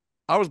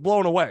was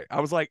blown away. I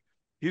was like,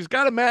 he's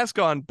got a mask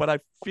on, but I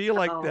feel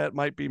like that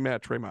might be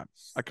Matt Tremont.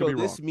 I could be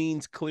wrong. This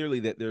means clearly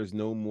that there's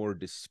no more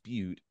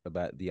dispute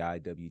about the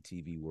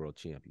IWTV World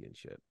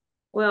Championship.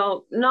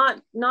 Well,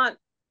 not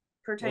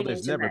pertaining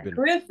to Matt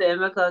Griffin,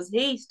 because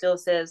he still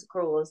says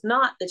Cruel is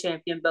not the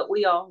champion, but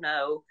we all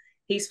know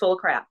he's full of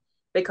crap.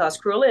 Because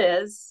Cruel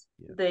is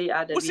the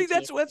IWTV. Well, see,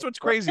 that's what's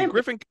crazy.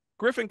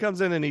 Griffin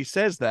comes in and he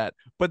says that,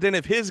 but then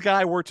if his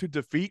guy were to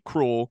defeat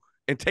Cruel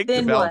and take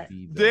the belt,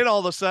 then all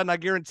of a sudden, I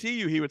guarantee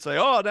you, he would say,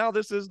 "Oh, now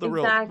this is the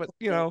real." But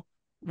you know,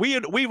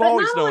 we've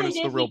always known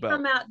it's the real belt.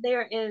 Come out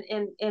there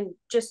and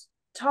just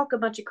talk a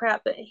bunch of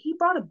crap, but he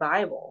brought a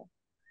Bible,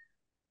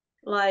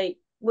 like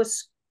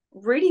was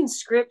reading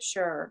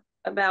scripture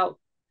about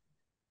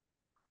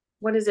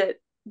what is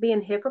it?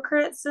 Being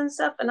hypocrites and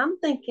stuff, and I'm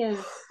thinking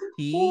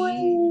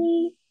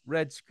he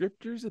read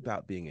scriptures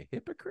about being a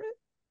hypocrite.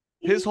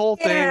 His whole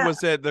thing was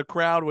that the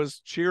crowd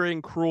was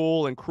cheering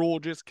Cruel, and Cruel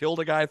just killed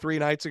a guy 3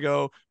 nights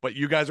ago, but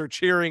you guys are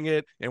cheering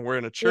it, and we're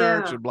in a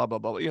church and blah blah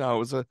blah. You know, it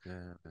was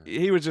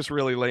he was just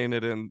really laying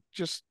it in,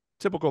 just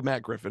typical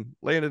Matt Griffin,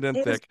 laying it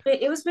in thick.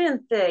 It was being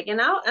thick, and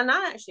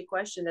I actually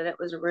questioned that it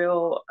was a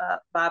real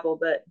Bible,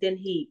 but then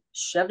he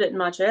shoved it in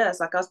my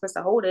chest like I was supposed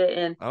to hold it,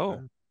 and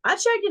I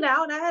checked it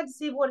out, and I had to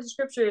see what is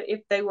scripture,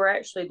 if they were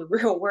actually the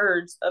real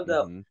words of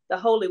the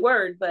holy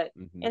word, but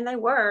and they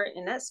were,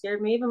 and that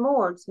scared me even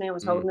more. This man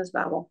was holding his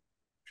Bible.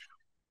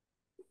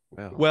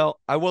 Well,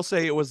 I will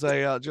say it was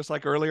a just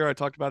like earlier, I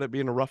talked about it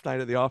being a rough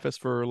night at the office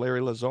for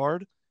Larry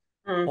Lazard.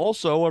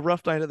 Also a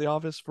rough night at the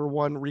office for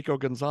one Rico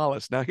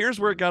Gonzalez. Now, here's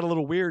where it got a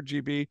little weird,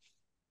 GB,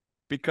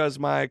 because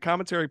my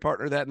commentary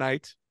partner that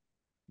night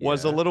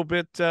was a little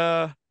bit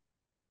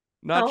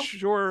not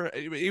sure.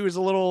 He was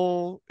a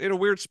little in a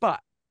weird spot.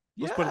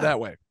 Let's put it that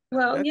way.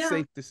 Well, that's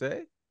safe to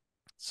say.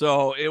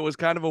 So it was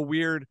kind of a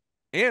weird,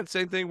 and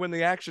same thing when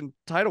the action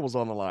title was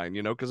on the line,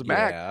 you know, because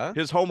Mac,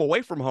 his home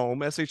away from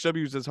home,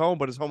 SHW is his home,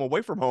 but his home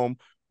away from home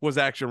was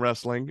action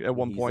wrestling at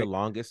one point. He's the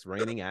longest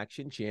reigning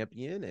action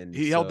champion, and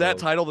he held that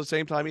title the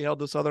same time he held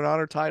the Southern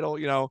Honor title.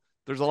 You know,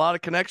 there's a lot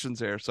of connections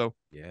there. So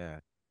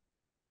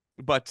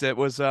But it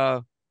was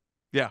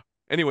yeah.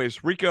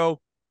 Anyways, Rico,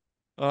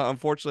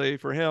 unfortunately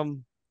for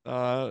him,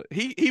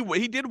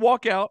 he did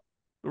walk out.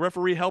 The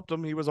referee helped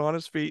him. He was on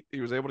his feet.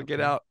 He was able to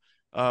get out.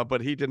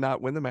 But he did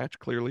not win the match,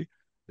 clearly.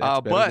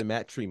 That's better than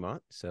Matt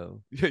Tremont.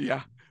 So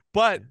yeah.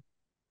 But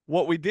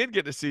what we did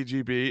get to see,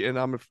 GB,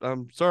 and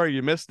I'm sorry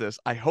you missed this.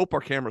 I hope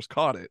our cameras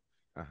caught it.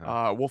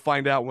 We'll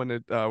find out when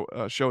it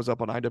shows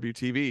up on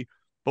IWTV.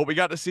 But we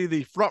got to see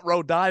the front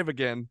row dive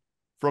again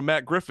from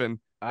Matt Griffin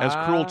as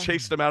Cruel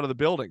chased him out of the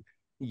building.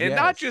 Yes. And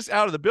not just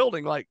out of the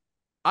building. Like,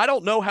 I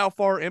don't know how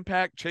far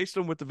Impact chased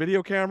him with the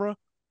video camera,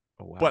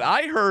 but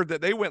I heard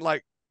that they went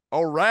like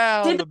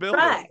around the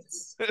building.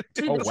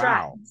 To the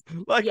tracks.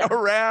 Like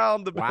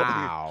around the building.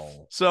 Wow.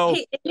 So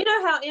you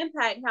know how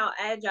Impact, how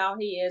agile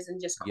he is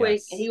and just quick.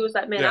 Yes. And he was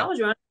like, man, I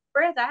was running out of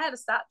breath. I had to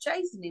stop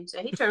chasing him.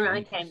 So he turned around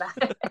and came back.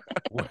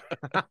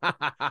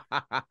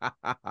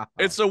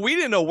 And so we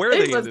didn't know where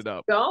they ended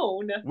up.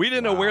 Gone. We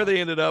didn't know where they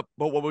ended up,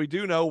 but what we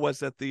do know was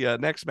that the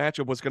next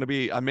matchup was going to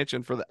be, I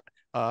mentioned, for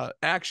the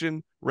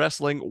Action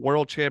Wrestling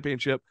World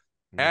Championship.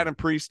 Adam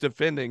Priest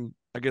defending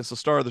against the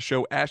star of the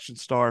show, Ashton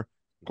Starr.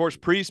 Of course,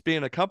 Priest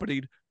being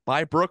accompanied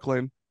by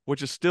Brooklyn,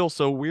 which is still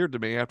so weird to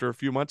me after a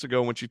few months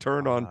ago when she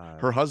turned on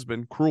her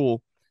husband,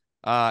 Cruel.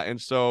 And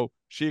so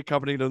she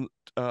accompanied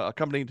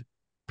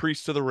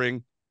Priest to the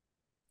ring.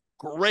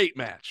 Great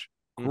match.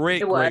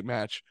 Great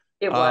match.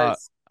 It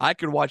was. I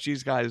could watch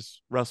these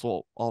guys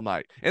wrestle all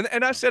night.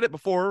 And I said it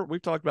before.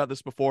 We've talked about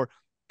this before.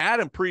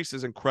 Adam Priest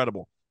is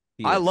incredible.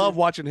 I love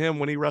watching him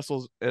when he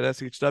wrestles at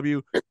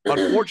SHW.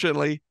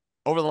 Unfortunately,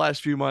 over the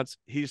last few months,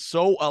 he's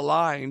so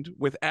aligned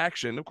with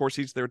Action. Of course,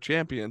 he's their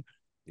champion.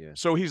 Yeah.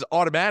 So he's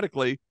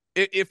automatically,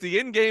 if the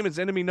end game is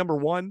enemy number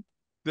 1,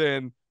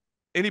 then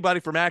anybody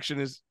from Action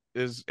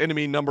is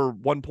enemy number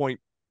 1.9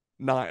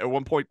 or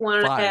 1.5.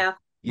 1.5.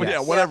 Yes. Yeah,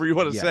 whatever you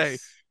want to say.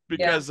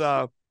 Because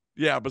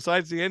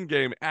besides the end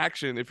game,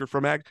 Action, if you're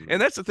from Action,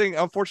 and that's the thing,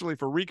 unfortunately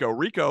for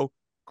Rico,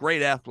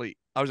 great athlete.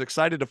 I was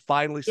excited to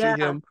finally see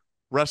him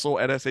wrestle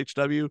at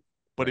SHW,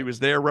 but he was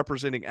there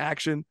representing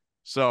Action.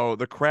 So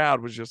the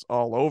crowd was just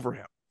all over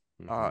him,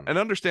 and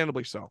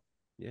understandably so.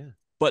 Yeah.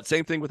 But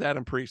same thing with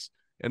Adam Priest.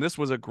 And this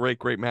was a great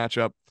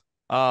matchup.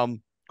 Of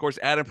course,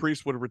 Adam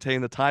Priest would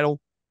retain the title.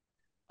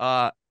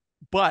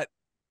 But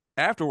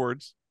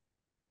afterwards,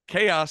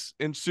 chaos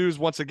ensues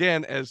once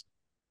again as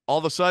all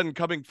of a sudden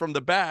coming from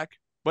the back,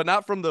 but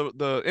not from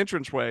the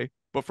entranceway,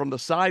 but from the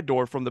side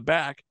door from the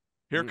back.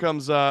 Here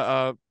comes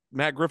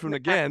Matt Griffin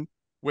again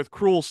with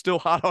Cruel still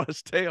hot on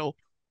his tail.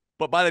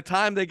 But by the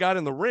time they got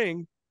in the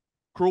ring,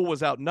 Cruel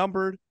was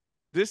outnumbered.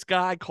 This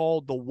guy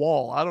called The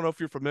Wall. I don't know if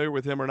you're familiar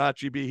with him or not,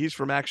 GB. He's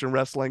from Action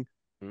Wrestling.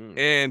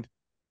 And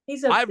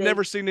I've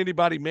never seen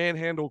anybody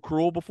manhandle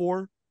Cruel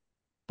before.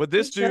 But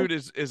this dude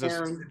is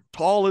as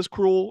tall as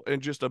Cruel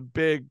and just a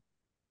big,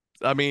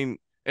 I mean,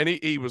 and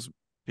he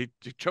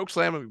choke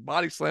slammed him,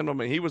 body slammed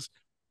him, and he was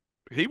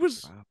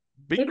beating.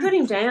 He put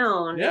him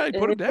down. Yeah, he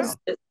put him down.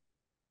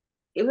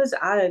 It was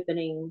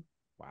eye-opening.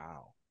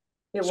 Wow.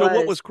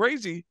 What was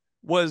crazy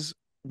was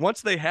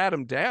once they had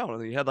him down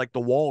and he had like The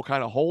Wall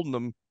kind of holding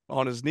him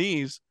on his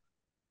knees,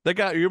 you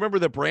remember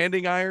the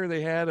branding iron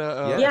they had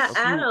a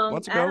few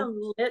months ago?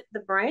 Adam lit the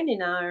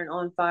branding iron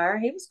on fire.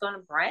 He was going to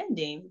brand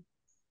him.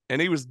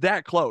 And he was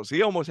that close.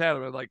 He almost had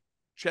him at like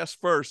chest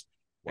first,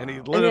 and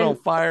he lit it on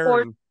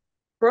fire.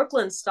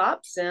 Brooklyn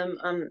stops him.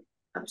 I'm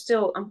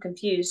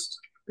confused,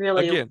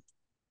 really. Again,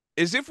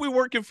 as if we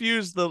weren't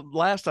confused the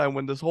last time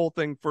when this whole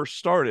thing first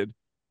started.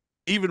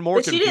 Even more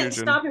confusion. She didn't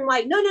stop him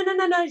like, no.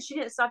 She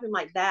didn't stop him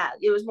like that.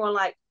 It was more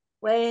like,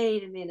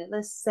 wait a minute,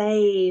 let's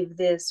save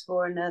this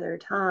for another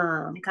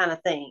time kind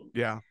of thing.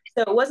 Yeah.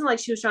 So it wasn't like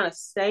she was trying to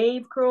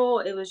save Cruel.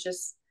 It was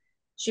just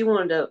she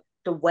wanted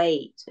to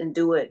wait and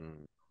do it.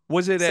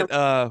 Was it at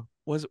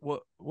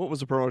what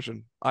was the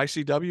promotion?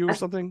 ICW or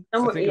something? I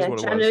think is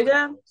what it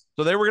was.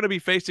 So they were going to be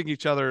facing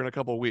each other in a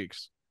couple of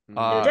weeks.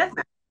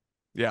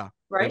 Yeah.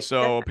 Right. And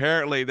so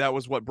apparently that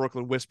was what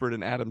Brooklyn whispered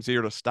in Adam's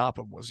ear to stop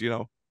him was,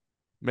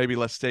 maybe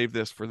let's save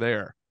this for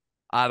there.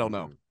 I don't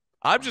know.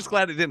 I'm just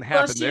glad it didn't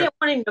happen. Well, she didn't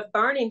want him to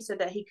burn him so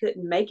that he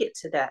couldn't make it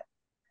to that.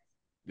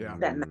 Yeah.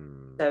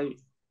 So,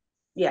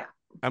 yeah.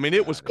 I mean,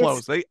 it was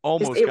close. They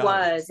almost it got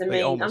was. him. I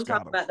mean, I'm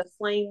talking about the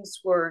flames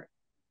were,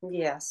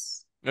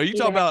 yes. No, you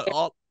talk about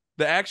all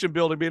the action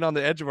building being on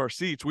the edge of our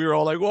seats. We were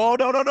all like, "Whoa,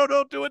 no,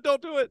 don't do it,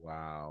 don't do it."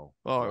 Wow.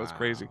 Oh, it was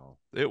crazy.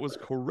 It was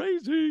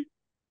crazy.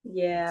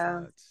 Yeah.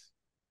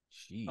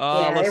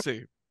 Let's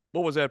see.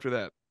 What was after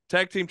that?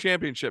 Tag team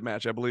championship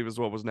match, I believe, is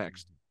what was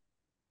next.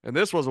 And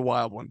this was a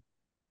wild one.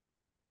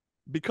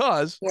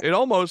 Because it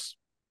almost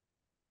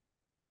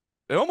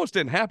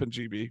didn't happen,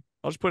 GB.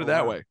 I'll just put it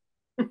that way.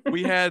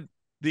 We had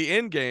the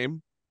end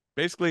game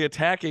basically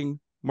attacking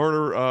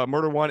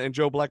Murder One and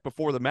Joe Black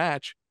before the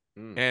match,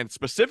 and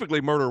specifically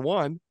Murder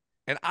One.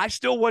 And I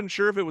still wasn't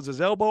sure if it was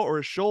his elbow or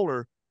his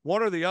shoulder,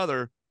 one or the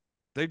other.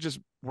 They just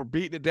were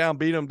beating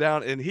him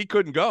down, and he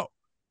couldn't go.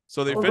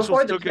 So the officials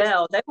before the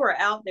bell. They were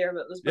out there,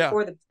 but it was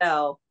before the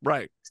bell.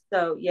 Right.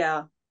 So,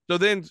 yeah. So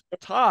then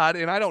Todd,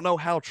 and I don't know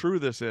how true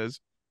this is,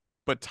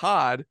 but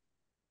Todd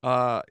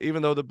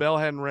even though the bell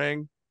hadn't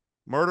rang,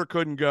 Murder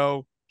couldn't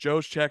go.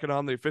 Joe's checking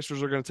on the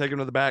officials are going to take him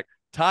to the back.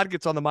 Todd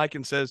gets on the mic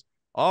and says,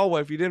 "Oh,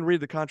 well, if you didn't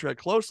read the contract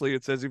closely,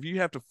 it says if you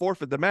have to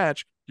forfeit the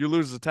match, you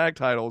lose the tag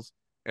titles."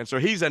 And so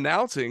he's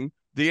announcing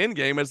the end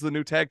game as the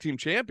new tag team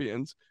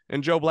champions.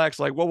 And Joe Black's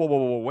like, "Whoa, whoa, whoa,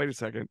 whoa, wait a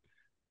second."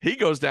 He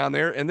goes down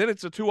there, and then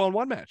it's a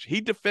 2-on-1 match.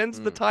 He defends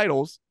the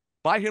titles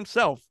by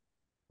himself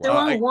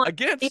 2-on-1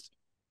 against.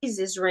 He's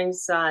is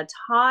ringside.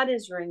 Todd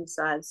is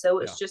ringside. So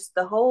it's just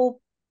the whole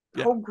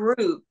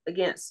group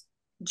against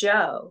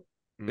Joe.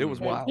 It was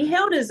wild. He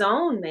held his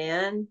own,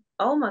 man.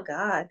 Oh my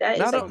God.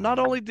 Not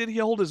only did he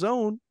hold his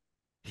own,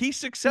 he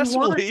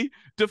successfully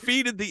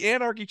defeated the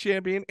Anarchy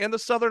champion and the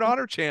Southern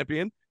Honor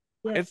champion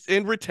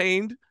and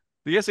retained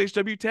the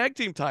SHW tag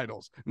team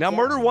titles. Now,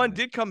 Murder One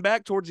did come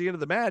back towards the end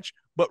of the match,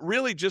 but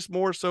really just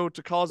more so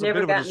to cause a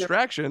bit of a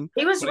distraction.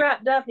 He was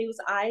wrapped up. He was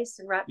iced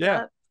and wrapped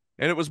up.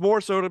 And it was more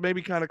so to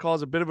maybe kind of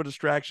cause a bit of a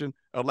distraction,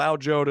 allow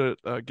Joe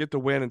to get the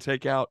win and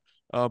take out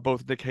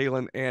both Nick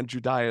Halen and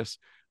Judas.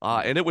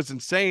 And it was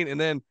insane.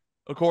 And then,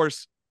 of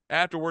course,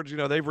 afterwards,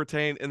 they've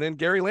retained. And then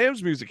Gary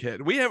Lamb's music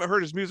hit. We haven't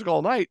heard his music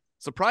all night,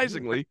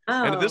 surprisingly.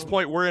 Oh. And at this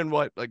point, we're in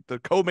the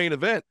co-main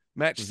event,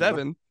 match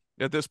 7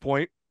 at this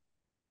point.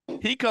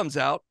 He comes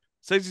out,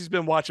 says he's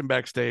been watching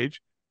backstage,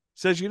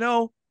 says,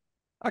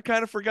 I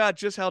kind of forgot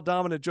just how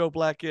dominant Joe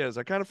Black is.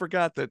 I kind of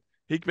forgot that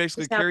he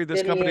basically carried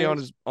this company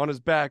on his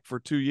back for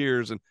 2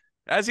 years. And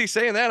as he's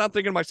saying that, I'm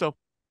thinking to myself,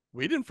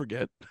 we didn't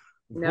forget.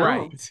 No.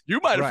 Right. You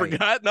might have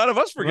forgot. None of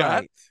us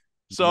forgot. Right.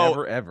 So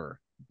never ever.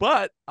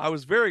 But I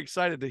was very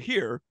excited to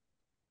hear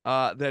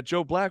that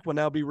Joe Black will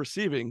now be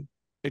receiving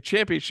a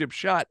championship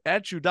shot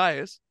at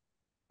Judas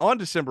on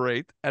December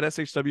 8th at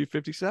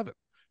SHW57.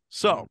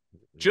 So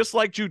just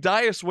like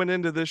Judas went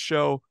into this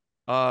show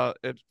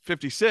at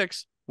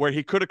 56, where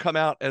he could have come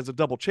out as a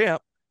double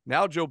champ,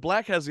 now Joe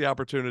Black has the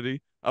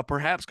opportunity of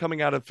perhaps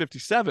coming out of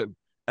 57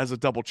 as a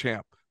double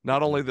champ.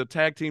 Not only the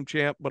tag team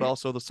champ, but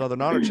also the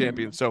Southern Honor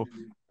champion. So,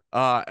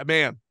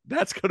 man,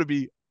 that's going to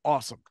be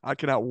awesome. I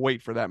cannot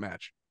wait for that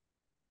match.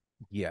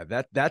 Yeah,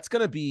 that's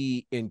going to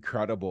be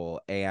incredible.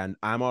 And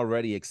I'm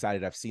already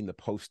excited. I've seen the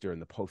poster, and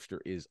the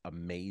poster is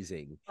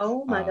amazing.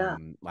 Oh my God.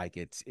 Like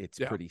it's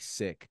pretty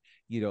sick.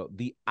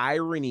 The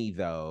irony,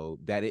 though,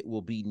 that it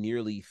will be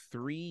nearly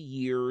 3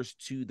 years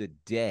to the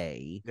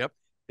day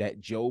that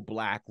Joe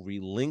Black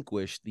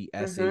relinquished the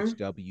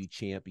SHW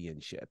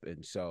championship.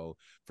 And so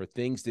for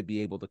things to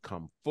be able to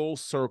come full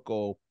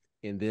circle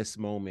in this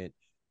moment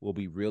will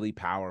be really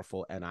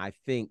powerful. And I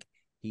think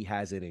he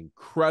has an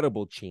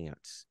incredible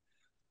chance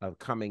of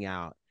coming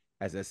out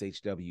as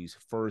SHW's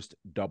first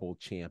double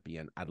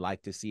champion. I'd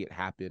like to see it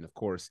happen. Of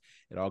course,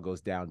 it all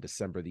goes down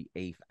December the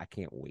 8th. I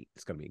can't wait.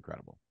 It's going to be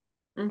incredible.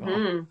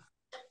 Oh,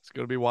 it's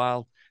going to be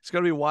wild. It's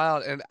going to be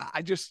wild. And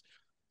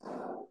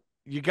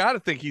you got to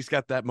think he's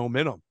got that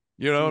momentum.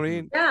 You know what I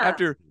mean? Yeah.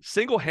 After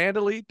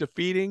single-handedly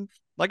defeating,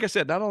 like I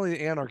said, not only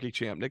the Anarchy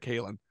champ, Nick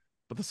Halen,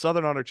 but the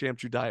Southern Honor champ,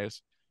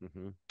 Judas,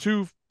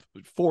 2/4,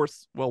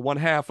 well,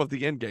 1/2 of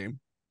the end game,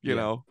 you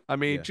know? I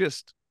mean,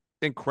 just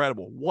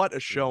incredible. What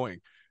a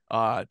showing.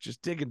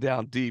 Just digging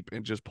down deep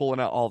and just pulling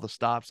out all the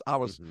stops. I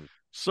was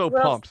so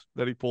pumped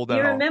that he pulled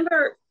that off.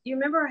 You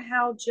remember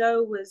how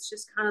Joe was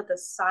just kind of the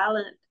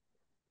silent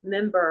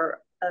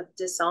member of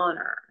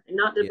Dishonor, and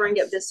not to bring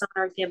up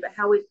Dishonor again, but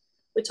how we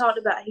talked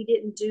about he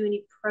didn't do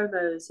any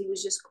promos. He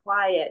was just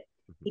quiet.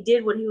 He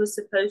did what he was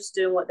supposed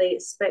to do and what they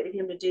expected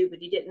him to do, but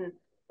he didn't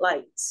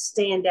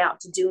stand out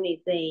to do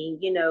anything,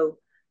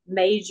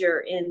 major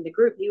in the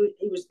group.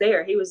 He was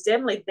there. He was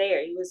definitely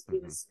there. He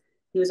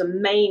was a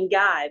main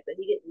guy, but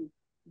he didn't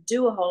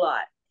do a whole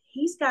lot.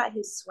 He's got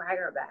his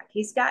swagger back.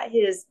 He's got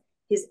his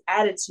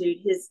attitude,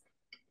 his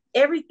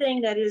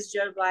everything that is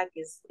Joe Black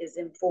is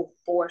in full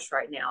force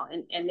right now.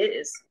 And it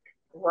is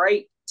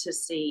great to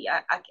see.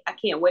 I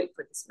can't wait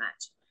for this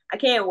match. I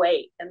can't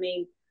wait. I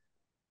mean,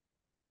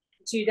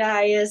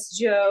 Judas,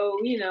 Joe,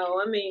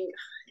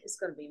 it's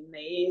going to be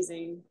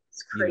amazing.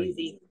 It's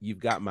crazy. You've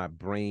got my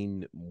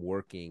brain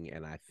working,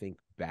 and I think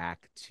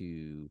back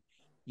to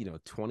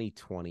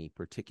 2020,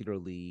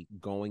 particularly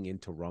going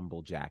into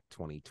Rumble Jack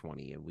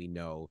 2020. And we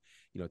know,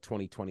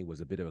 2020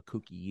 was a bit of a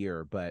kooky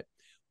year, but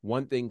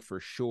one thing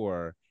for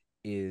sure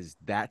is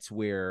that's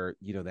where,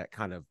 that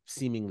kind of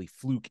seemingly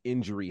fluke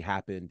injury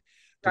happened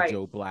to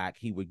Joe Black.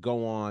 He would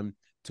go on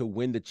to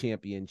win the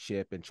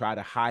championship and try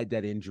to hide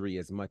that injury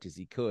as much as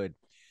he could.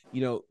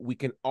 We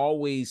can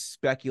always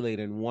speculate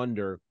and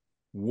wonder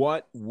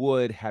what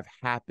would have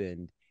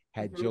happened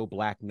had Joe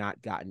Black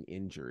not gotten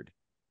injured.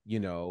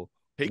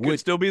 He could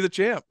still be the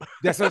champ.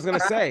 That's what I was going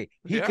to say.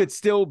 He could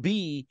still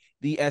be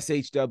the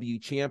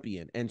SHW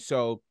champion. And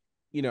so,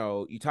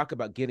 you talk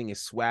about getting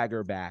his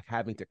swagger back,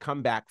 having to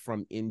come back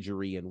from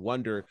injury and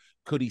wonder,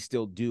 could he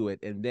still do it?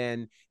 And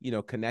then,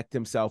 connect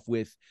himself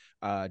with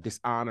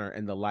Dishonor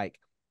and the like.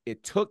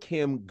 It took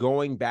him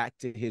going back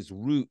to his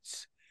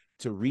roots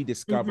to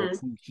rediscover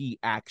who he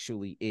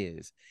actually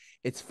is.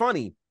 It's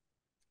funny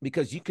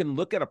because you can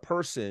look at a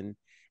person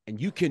and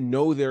you can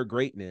know their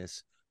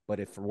greatness, but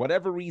if for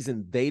whatever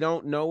reason they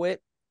don't know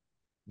it,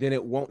 then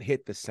it won't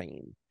hit the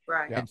same.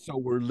 Right. And so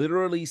we're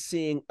literally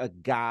seeing a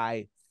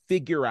guy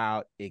figure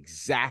out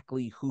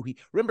exactly who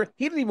remember,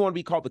 he didn't even want to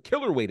be called the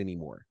killer weight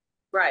anymore.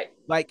 Right.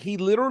 Like, he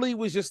literally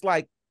was just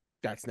like,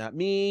 that's not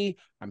me.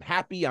 I'm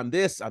happy. I'm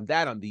this, I'm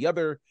that, I'm the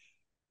other.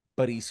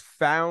 But he's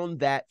found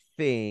that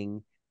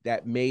thing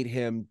that made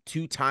him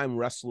 2-time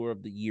wrestler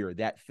of the year,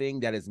 that thing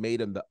that has made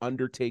him the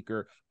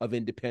Undertaker of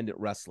independent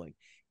wrestling.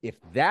 If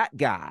that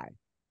guy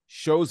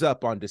shows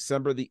up on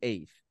December the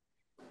 8th,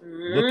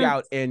 look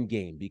out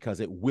Endgame, because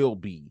it will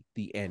be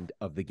the end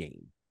of the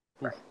game.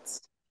 Right.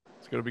 It's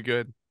going to be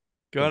good.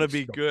 Going to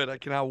be good. I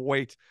cannot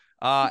wait.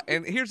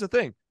 And here's the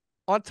thing.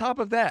 On top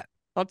of that,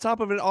 on top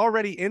of an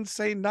already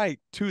insane night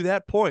to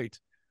that point,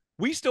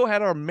 we still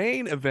had our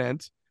main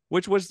event,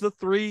 which was the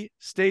 3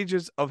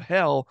 stages of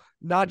hell,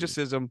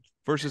 Nagicism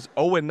versus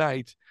Owen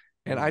Knight.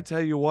 And I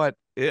tell you what,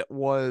 it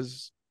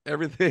was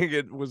everything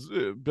it was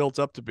built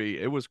up to be.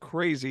 It was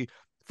crazy.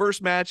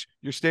 First match,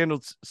 your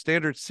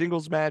standard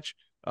singles match,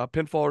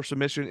 pinfall or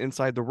submission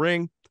inside the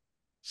ring.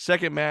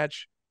 Second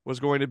match was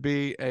going to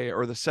be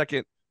the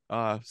second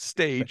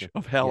stage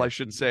of hell, I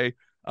should say,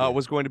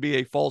 was going to be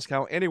a Falls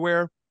Count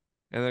Anywhere.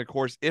 And then, of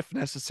course, if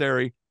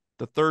necessary,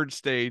 the third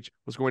stage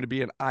was going to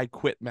be an I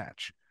Quit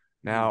match.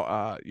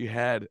 Now, you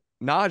had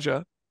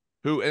Naja,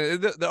 who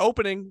the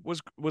opening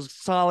was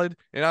solid,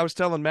 and I was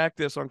telling Mac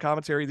this on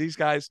commentary. These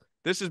guys,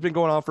 this has been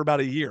going on for about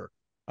a year.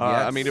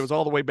 Yes. I mean, it was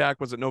all the way back.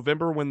 Was it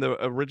November when the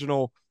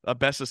original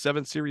Best of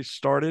 7 series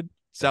started?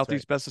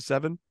 Southeast Best of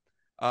 7.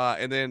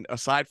 And then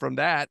aside from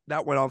that,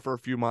 that went on for a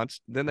few months.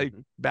 Then they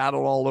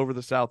battled all over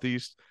the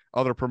Southeast,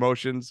 other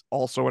promotions,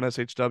 also in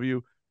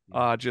SHW,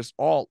 just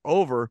all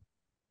over.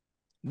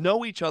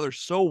 Know each other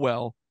so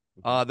well.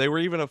 They were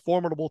even a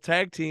formidable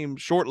tag team,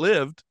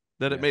 short-lived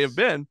that it may have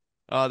been.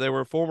 They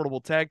were a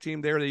formidable tag team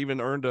there. They even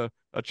earned a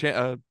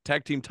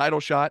tag team title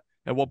shot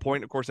at one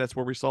point. Of course, that's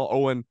where we saw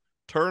Owen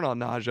turn on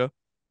Naja.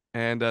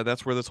 And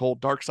that's where this whole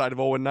dark side of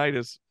Owen Knight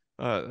has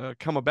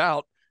come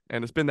about.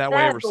 And it's been that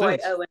way ever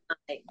since. Owen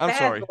Knight. I'm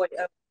sorry. Boy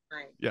Owen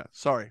Knight. Yeah,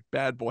 sorry.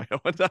 Bad boy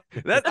Owen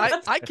Knight. That,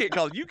 I can't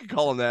call it. You can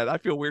call him that. I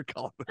feel weird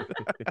calling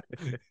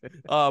him.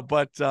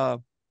 But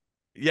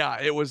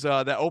yeah, it was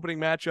that opening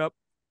matchup.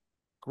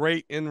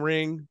 Great in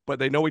ring, but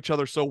they know each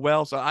other so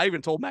well. So I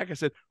even told Mac, I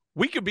said,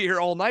 we could be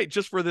here all night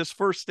just for this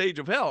first stage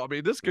of hell. I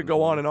mean, this could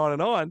go on and on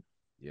and on.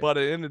 Yeah. But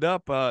it ended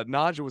up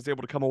Naja was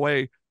able to come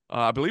away.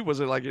 I believe, was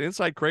it like an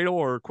inside cradle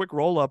or a quick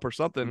roll up or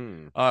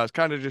something? It's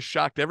kind of just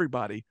shocked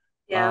everybody.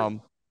 Yeah.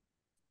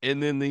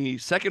 And then the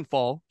second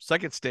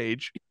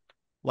stage,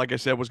 like I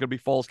said, was going to be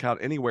Falls Count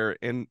Anywhere.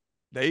 And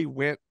they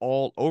went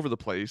all over the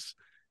place.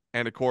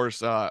 And of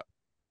course,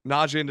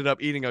 Naja ended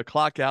up eating a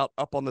clock out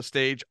up on the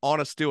stage on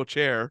a steel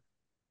chair.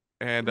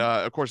 And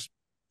of course,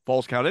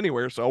 Falls Count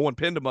Anywhere. So Owen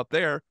pinned him up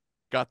there,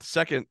 got the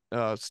second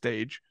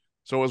stage.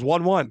 So it was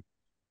 1-1.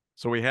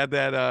 So we had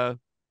that,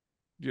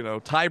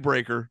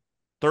 tiebreaker,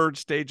 third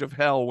stage of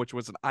hell, which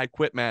was an I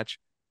Quit match.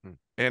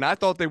 And I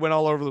thought they went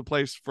all over the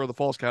place for the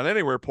Falls Count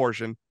Anywhere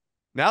portion.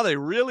 Now they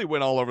really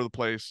went all over the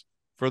place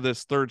for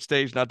this third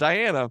stage. Now,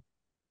 Diana,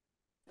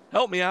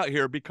 help me out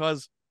here,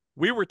 because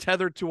we were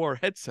tethered to our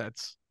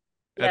headsets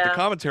at the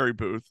commentary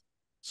booth.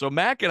 So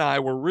Mac and I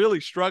were really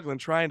struggling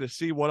trying to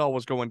see what all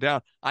was going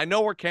down. I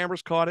know our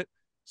cameras caught it.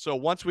 So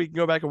once we can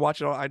go back and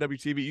watch it on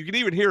IWTV, you can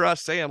even hear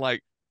us saying,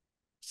 like,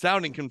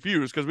 sounding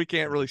confused because we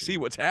can't really see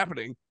what's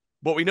happening.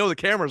 But we know the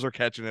cameras are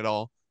catching it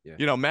all.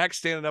 Yeah. Mac's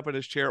standing up in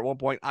his chair at one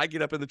point. I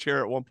get up in the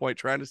chair at one point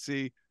trying to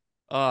see.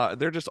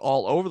 They're just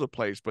all over the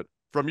place. But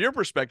from your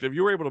perspective,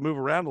 you were able to move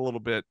around a little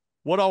bit.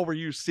 What all were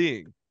you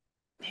seeing?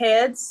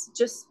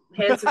 Just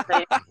heads of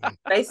things,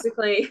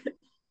 basically,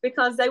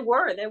 because they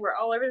were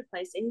all over the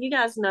place. And you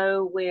guys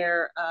know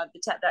where the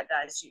tap back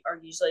guys are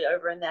usually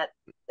over in that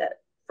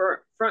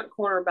front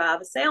corner by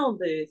the sound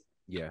booth.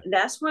 Yeah, and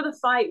that's where the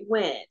fight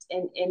went,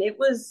 and it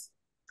was.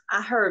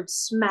 I heard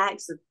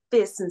smacks of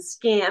fists and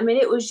skin. I mean,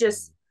 it was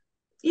just,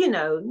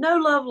 no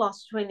love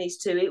lost between these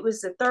two. It was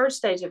the third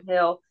stage of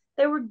hell.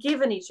 They were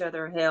giving each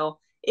other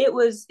hell. It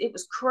was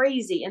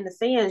crazy, and the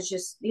fans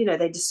just,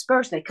 they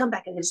disperse, and they come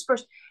back and they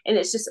disperse, and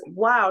it's just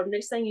wild.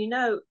 Next thing you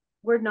know,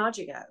 where'd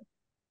Naja go?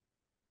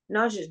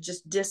 Naja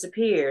just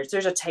disappears.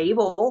 There's a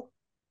table.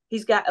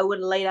 He's got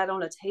Owen laid out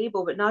on a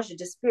table, but Naja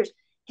disappears.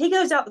 He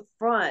goes out the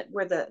front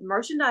where the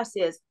merchandise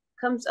is,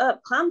 comes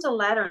up, climbs a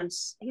ladder, and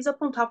he's up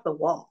on top of the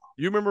wall.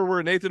 You remember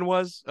where Nathan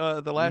was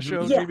the last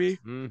show, yes.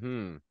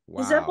 GB?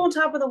 Wow. He's up on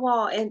top of the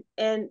wall,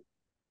 and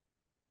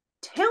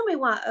tell me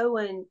why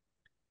Owen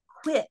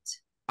quit.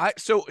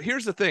 So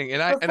here's the thing,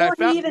 and I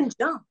he even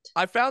jumped.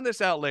 I found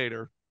this out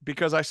later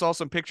because I saw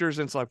some pictures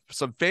and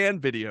some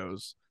fan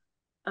videos.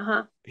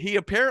 He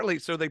apparently,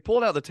 so they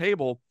pulled out the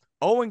table.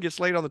 Owen gets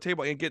laid on the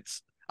table and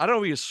gets, I don't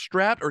know if he was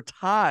strapped or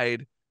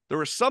tied. There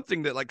was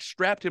something that like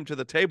strapped him to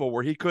the table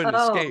where he couldn't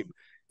escape.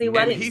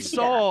 And he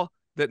saw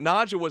that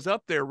Naja was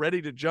up there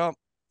ready to jump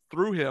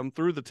through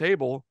the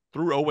table,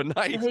 through Owen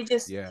Knight.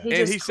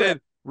 He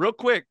said, real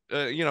quick,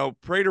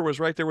 Prater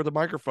was right there with the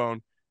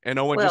microphone, and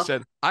Owen just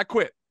said, I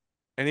quit.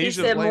 And he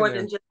said more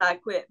than just I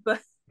quit, but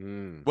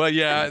Well,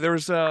 yeah, there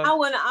was. I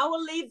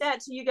will leave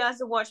that to you guys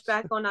to watch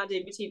back on our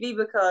WTV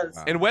because.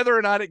 And whether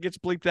or not it gets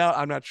bleeped out,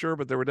 I'm not sure,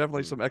 but there were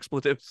definitely some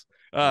expletives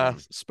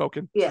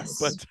spoken. Yes.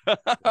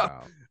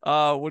 But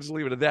we'll just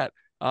leave it at that.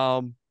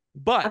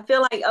 But I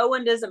feel like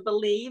Owen doesn't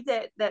believe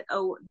that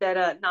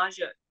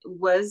Naja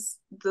was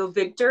the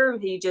victor.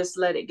 He just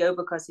let it go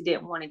because he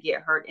didn't want to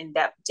get hurt in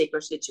that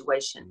particular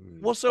situation.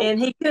 Well, and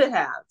he could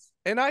have.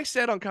 And I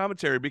said on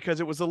commentary because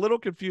it was a little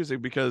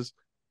confusing because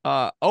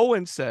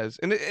Owen says,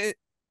 and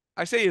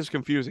I say it's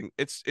confusing.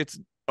 It's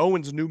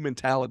Owen's new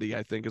mentality,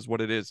 I think, is what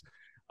it is.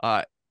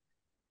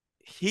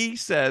 He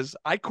says,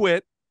 I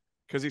quit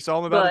because he saw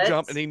him about to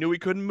jump and he knew he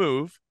couldn't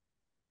move.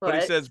 But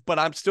he says, but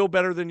I'm still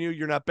better than you.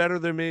 You're not better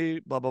than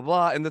me, blah, blah,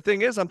 blah. And the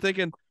thing is, I'm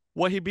thinking,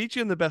 well, he beat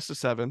you in the best of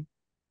 7,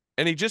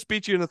 and he just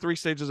beat you in the 3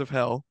 stages of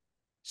hell.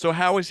 So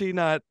how is he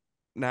not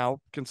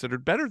now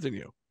considered better than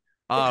you?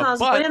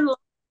 Because win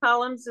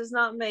columns does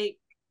not make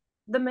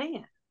the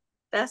man.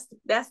 That's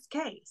the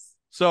case.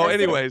 So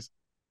anyways,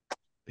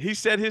 he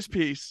said his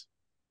piece,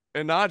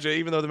 and Naja,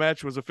 even though the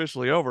match was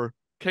officially over,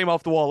 came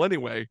off the wall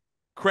anyway,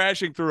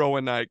 crashing through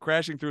Owen Knight,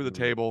 crashing through the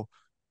table.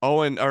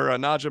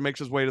 Naja makes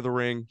his way to the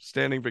ring,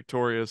 standing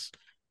victorious.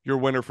 Your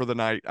winner for the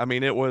night. I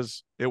mean, it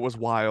was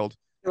wild.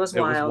 It was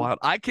wild.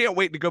 I can't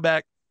wait to go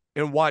back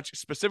and watch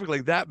specifically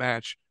that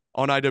match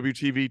on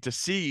IWTV to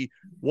see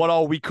what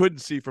all we couldn't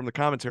see from the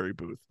commentary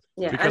booth.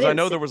 Yeah, because I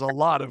know there was a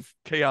lot of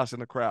chaos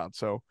in the crowd.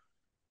 So,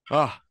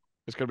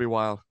 it's gonna be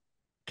wild.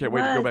 Can't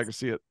wait to go back and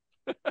see it.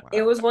 Wow.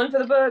 It was one for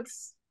the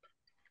books.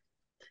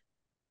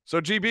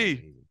 So,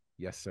 GB.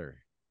 Yes, sir.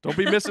 Don't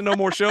be missing no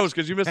more shows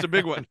because you missed a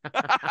big one.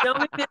 Don't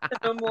be missing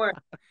no more.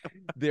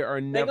 There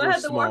are They're never gonna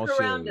have to small work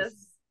around shows.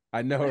 us.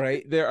 I know,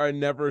 right? There are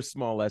never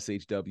small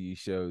SHW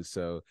shows.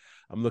 So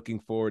I'm looking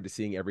forward to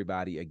seeing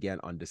everybody again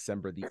on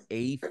December the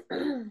 8th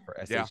for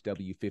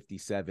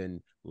SHW57,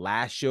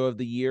 last show of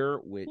the year,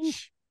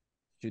 which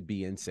should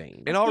be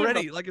insane. And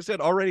already, like I said,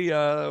 what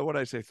did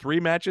I say? 3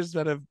 matches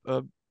that have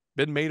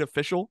been made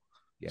official.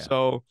 Yeah.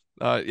 So,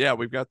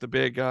 we've got the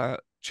big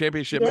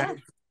championship match.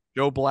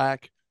 Joe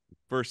Black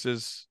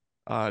versus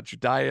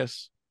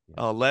Judias.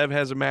 Lev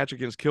has a match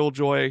against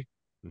Killjoy.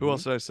 Who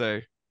else did I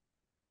say?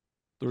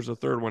 There was a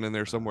third one in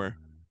there somewhere.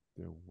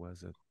 There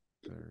was a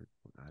third.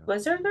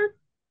 Was there a third?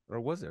 Or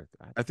was there?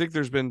 I think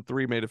there's been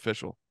 3 made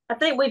official. I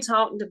think we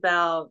talked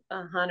about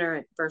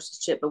Hunter versus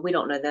Chip, but we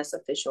don't know that's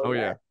official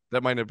yet. Yeah.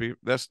 That might not be.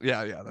 That's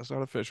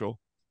not official.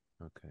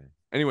 Okay.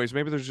 Anyways,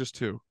 maybe there's just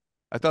 2.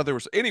 I thought there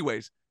was.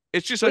 Anyways,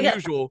 it's just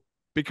unusual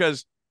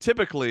because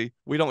typically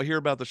we don't hear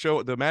about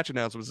the match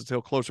announcements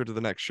until closer to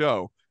the next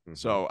show.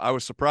 So I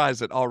was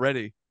surprised that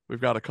already we've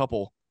got a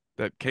couple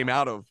that came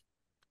out of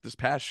this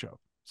past show.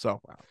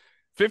 So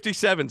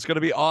 57 is going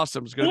to be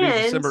awesome. It's going to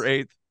be December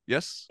 8th.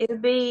 Yes. It'll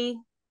be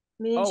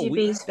me and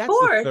GB's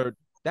 4th.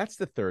 That's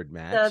the third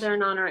match.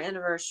 Southern on our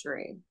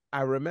anniversary.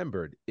 I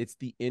remembered. It's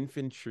the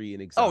Infantry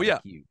and Exotic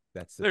Youth.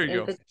 That's there you go.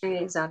 Infantry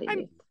and Exotic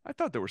Youth. I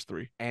thought there was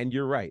 3. And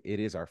you're right. It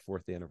is our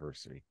 4th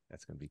anniversary.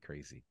 That's going to be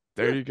crazy.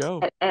 There you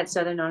go. At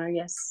Southern Honor,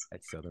 yes.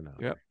 At Southern Honor.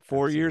 Yep.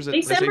 4 years at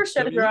December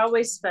shows are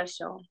always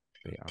special.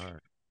 They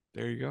are.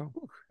 There you go.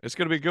 It's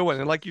going to be a good one.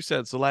 And like you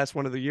said, it's the last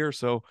one of the year,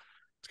 so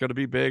it's going to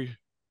be big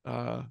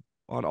on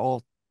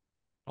all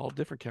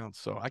different counts.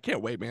 So I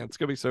can't wait, man. It's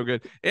going to be so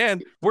good.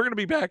 And we're going to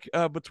be back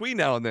between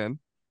now and then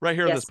right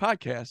here on this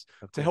podcast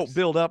to help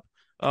build up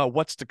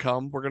what's to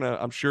come. We're going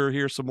to, I'm sure,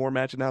 hear some more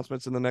match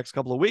announcements in the next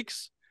couple of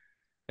weeks.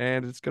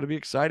 And it's going to be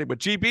exciting. But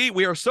GB,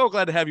 we are so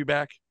glad to have you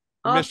back.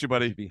 We missed you,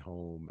 buddy. Be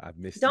home. I've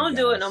missed Don't you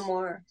do guys. it no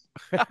more.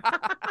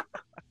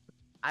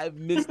 I've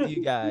missed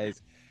you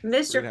guys.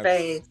 Missed your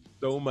face.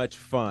 So much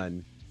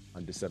fun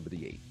on December the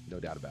 8th. No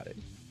doubt about it.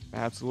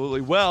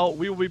 Absolutely. Well,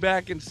 we will be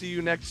back and see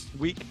you next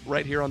week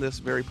right here on this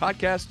very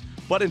podcast.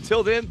 But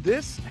until then,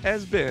 this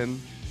has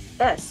been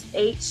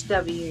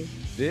SHW.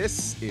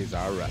 This is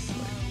our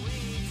wrestling.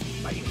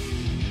 Bye.